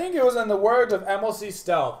 I think it was in the words of MLC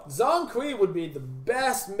Stealth, Zhonghui would be the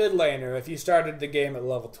best mid laner if you started the game at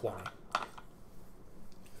level 20.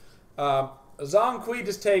 Zhonghui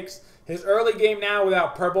just takes his early game now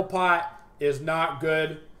without Purple Pot is not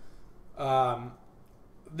good. The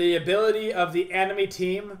ability of the enemy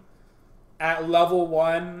team at level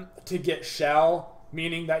 1 to get Shell,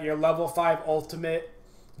 meaning that your level 5 ultimate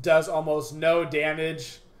does almost no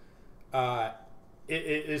damage, it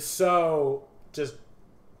is so just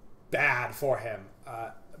bad for him.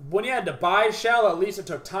 When you had to buy Shell, at least it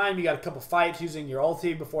took time. You got a couple fights using your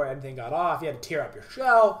ulti before anything got off. You had to tear up your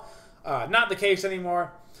Shell. Not the case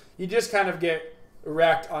anymore. You just kind of get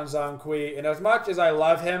wrecked on Zhonghui. And as much as I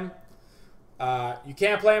love him, you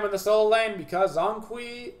can't play him in the solo lane because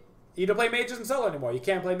Zhonghui, you don't play mages in solo anymore. You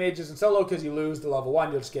can't play mages in solo because you lose the level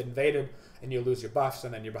 1. You'll just get invaded and you lose your buffs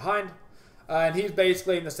and then you're behind. And he's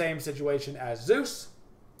basically in the same situation as Zeus,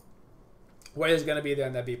 where he's going to be there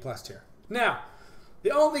in that B+ tier. Now,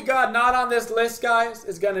 the only god not on this list, guys,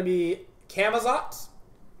 is going to be Camazotz.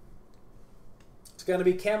 It's going to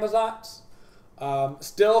be Camazotz.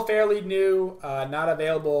 Still fairly new, not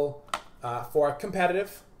available for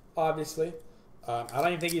competitive, obviously. I don't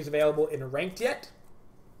even think he's available in ranked yet.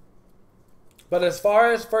 But as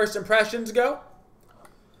far as first impressions go,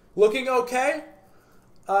 looking okay.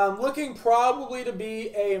 Looking probably to be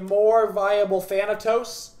a more viable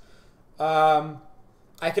Thanatos.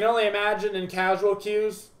 I can only imagine in casual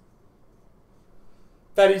queues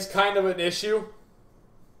that he's kind of an issue.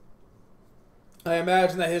 I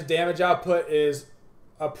imagine that his damage output is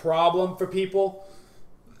a problem for people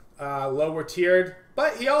lower tiered.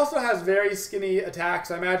 But he also has very skinny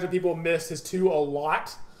attacks. I imagine people miss his 2 a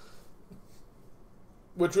lot,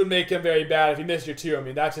 which would make him very bad if you miss your 2. I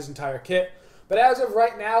mean, that's his entire kit. But as of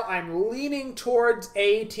right now, I'm leaning towards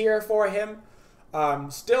A tier for him.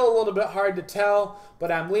 Still a little bit hard to tell,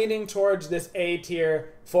 but I'm leaning towards this A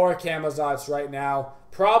tier for Camazotz right now.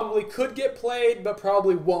 Probably could get played, but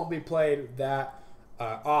probably won't be played that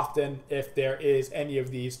often if there is any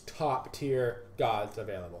of these top tier gods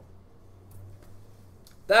available.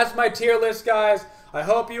 That's my tier list, guys. I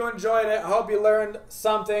hope you enjoyed it. I hope you learned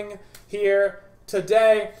something here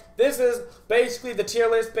today. This is basically the tier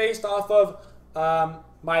list based off of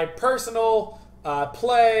my personal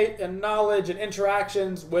play and knowledge and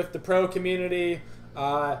interactions with the pro community,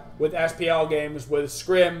 with SPL games, with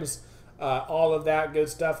scrims, all of that good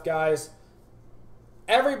stuff, guys.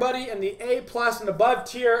 Everybody in the A+ and above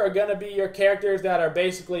tier are going to be your characters that are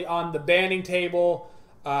basically on the banning table,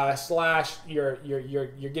 slash you're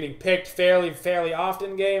getting picked fairly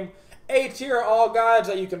often game. A tier are all gods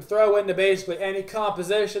that you can throw into basically any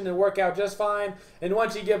composition and work out just fine. And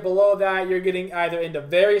once you get below that, you're getting either into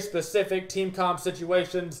very specific team comp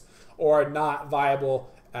situations or not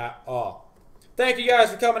viable at all. Thank you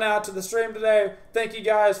guys for coming out to the stream today. Thank you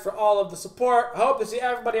guys for all of the support. I hope to see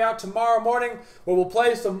everybody out tomorrow morning where we'll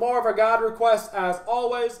play some more of our God requests as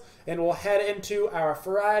always. And we'll head into our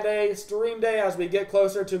Friday stream day as we get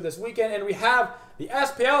closer to this weekend. And we have the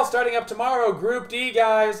SPL starting up tomorrow, Group D,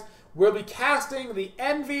 guys. We'll be casting the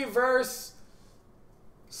Envy vs.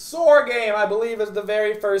 Soar game, I believe is the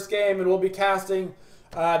very first game. And we'll be casting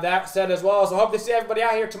that set as well. So I hope to see everybody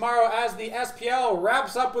out here tomorrow as the SPL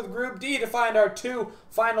wraps up with Group D to find our 2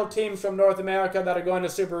 final teams from North America that are going to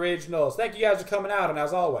Super Regionals. Thank you guys for coming out, and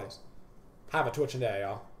as always, have a twitchin' day,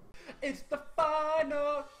 y'all. It's the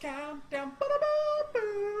final countdown.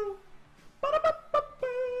 Ba-da-ba-boo.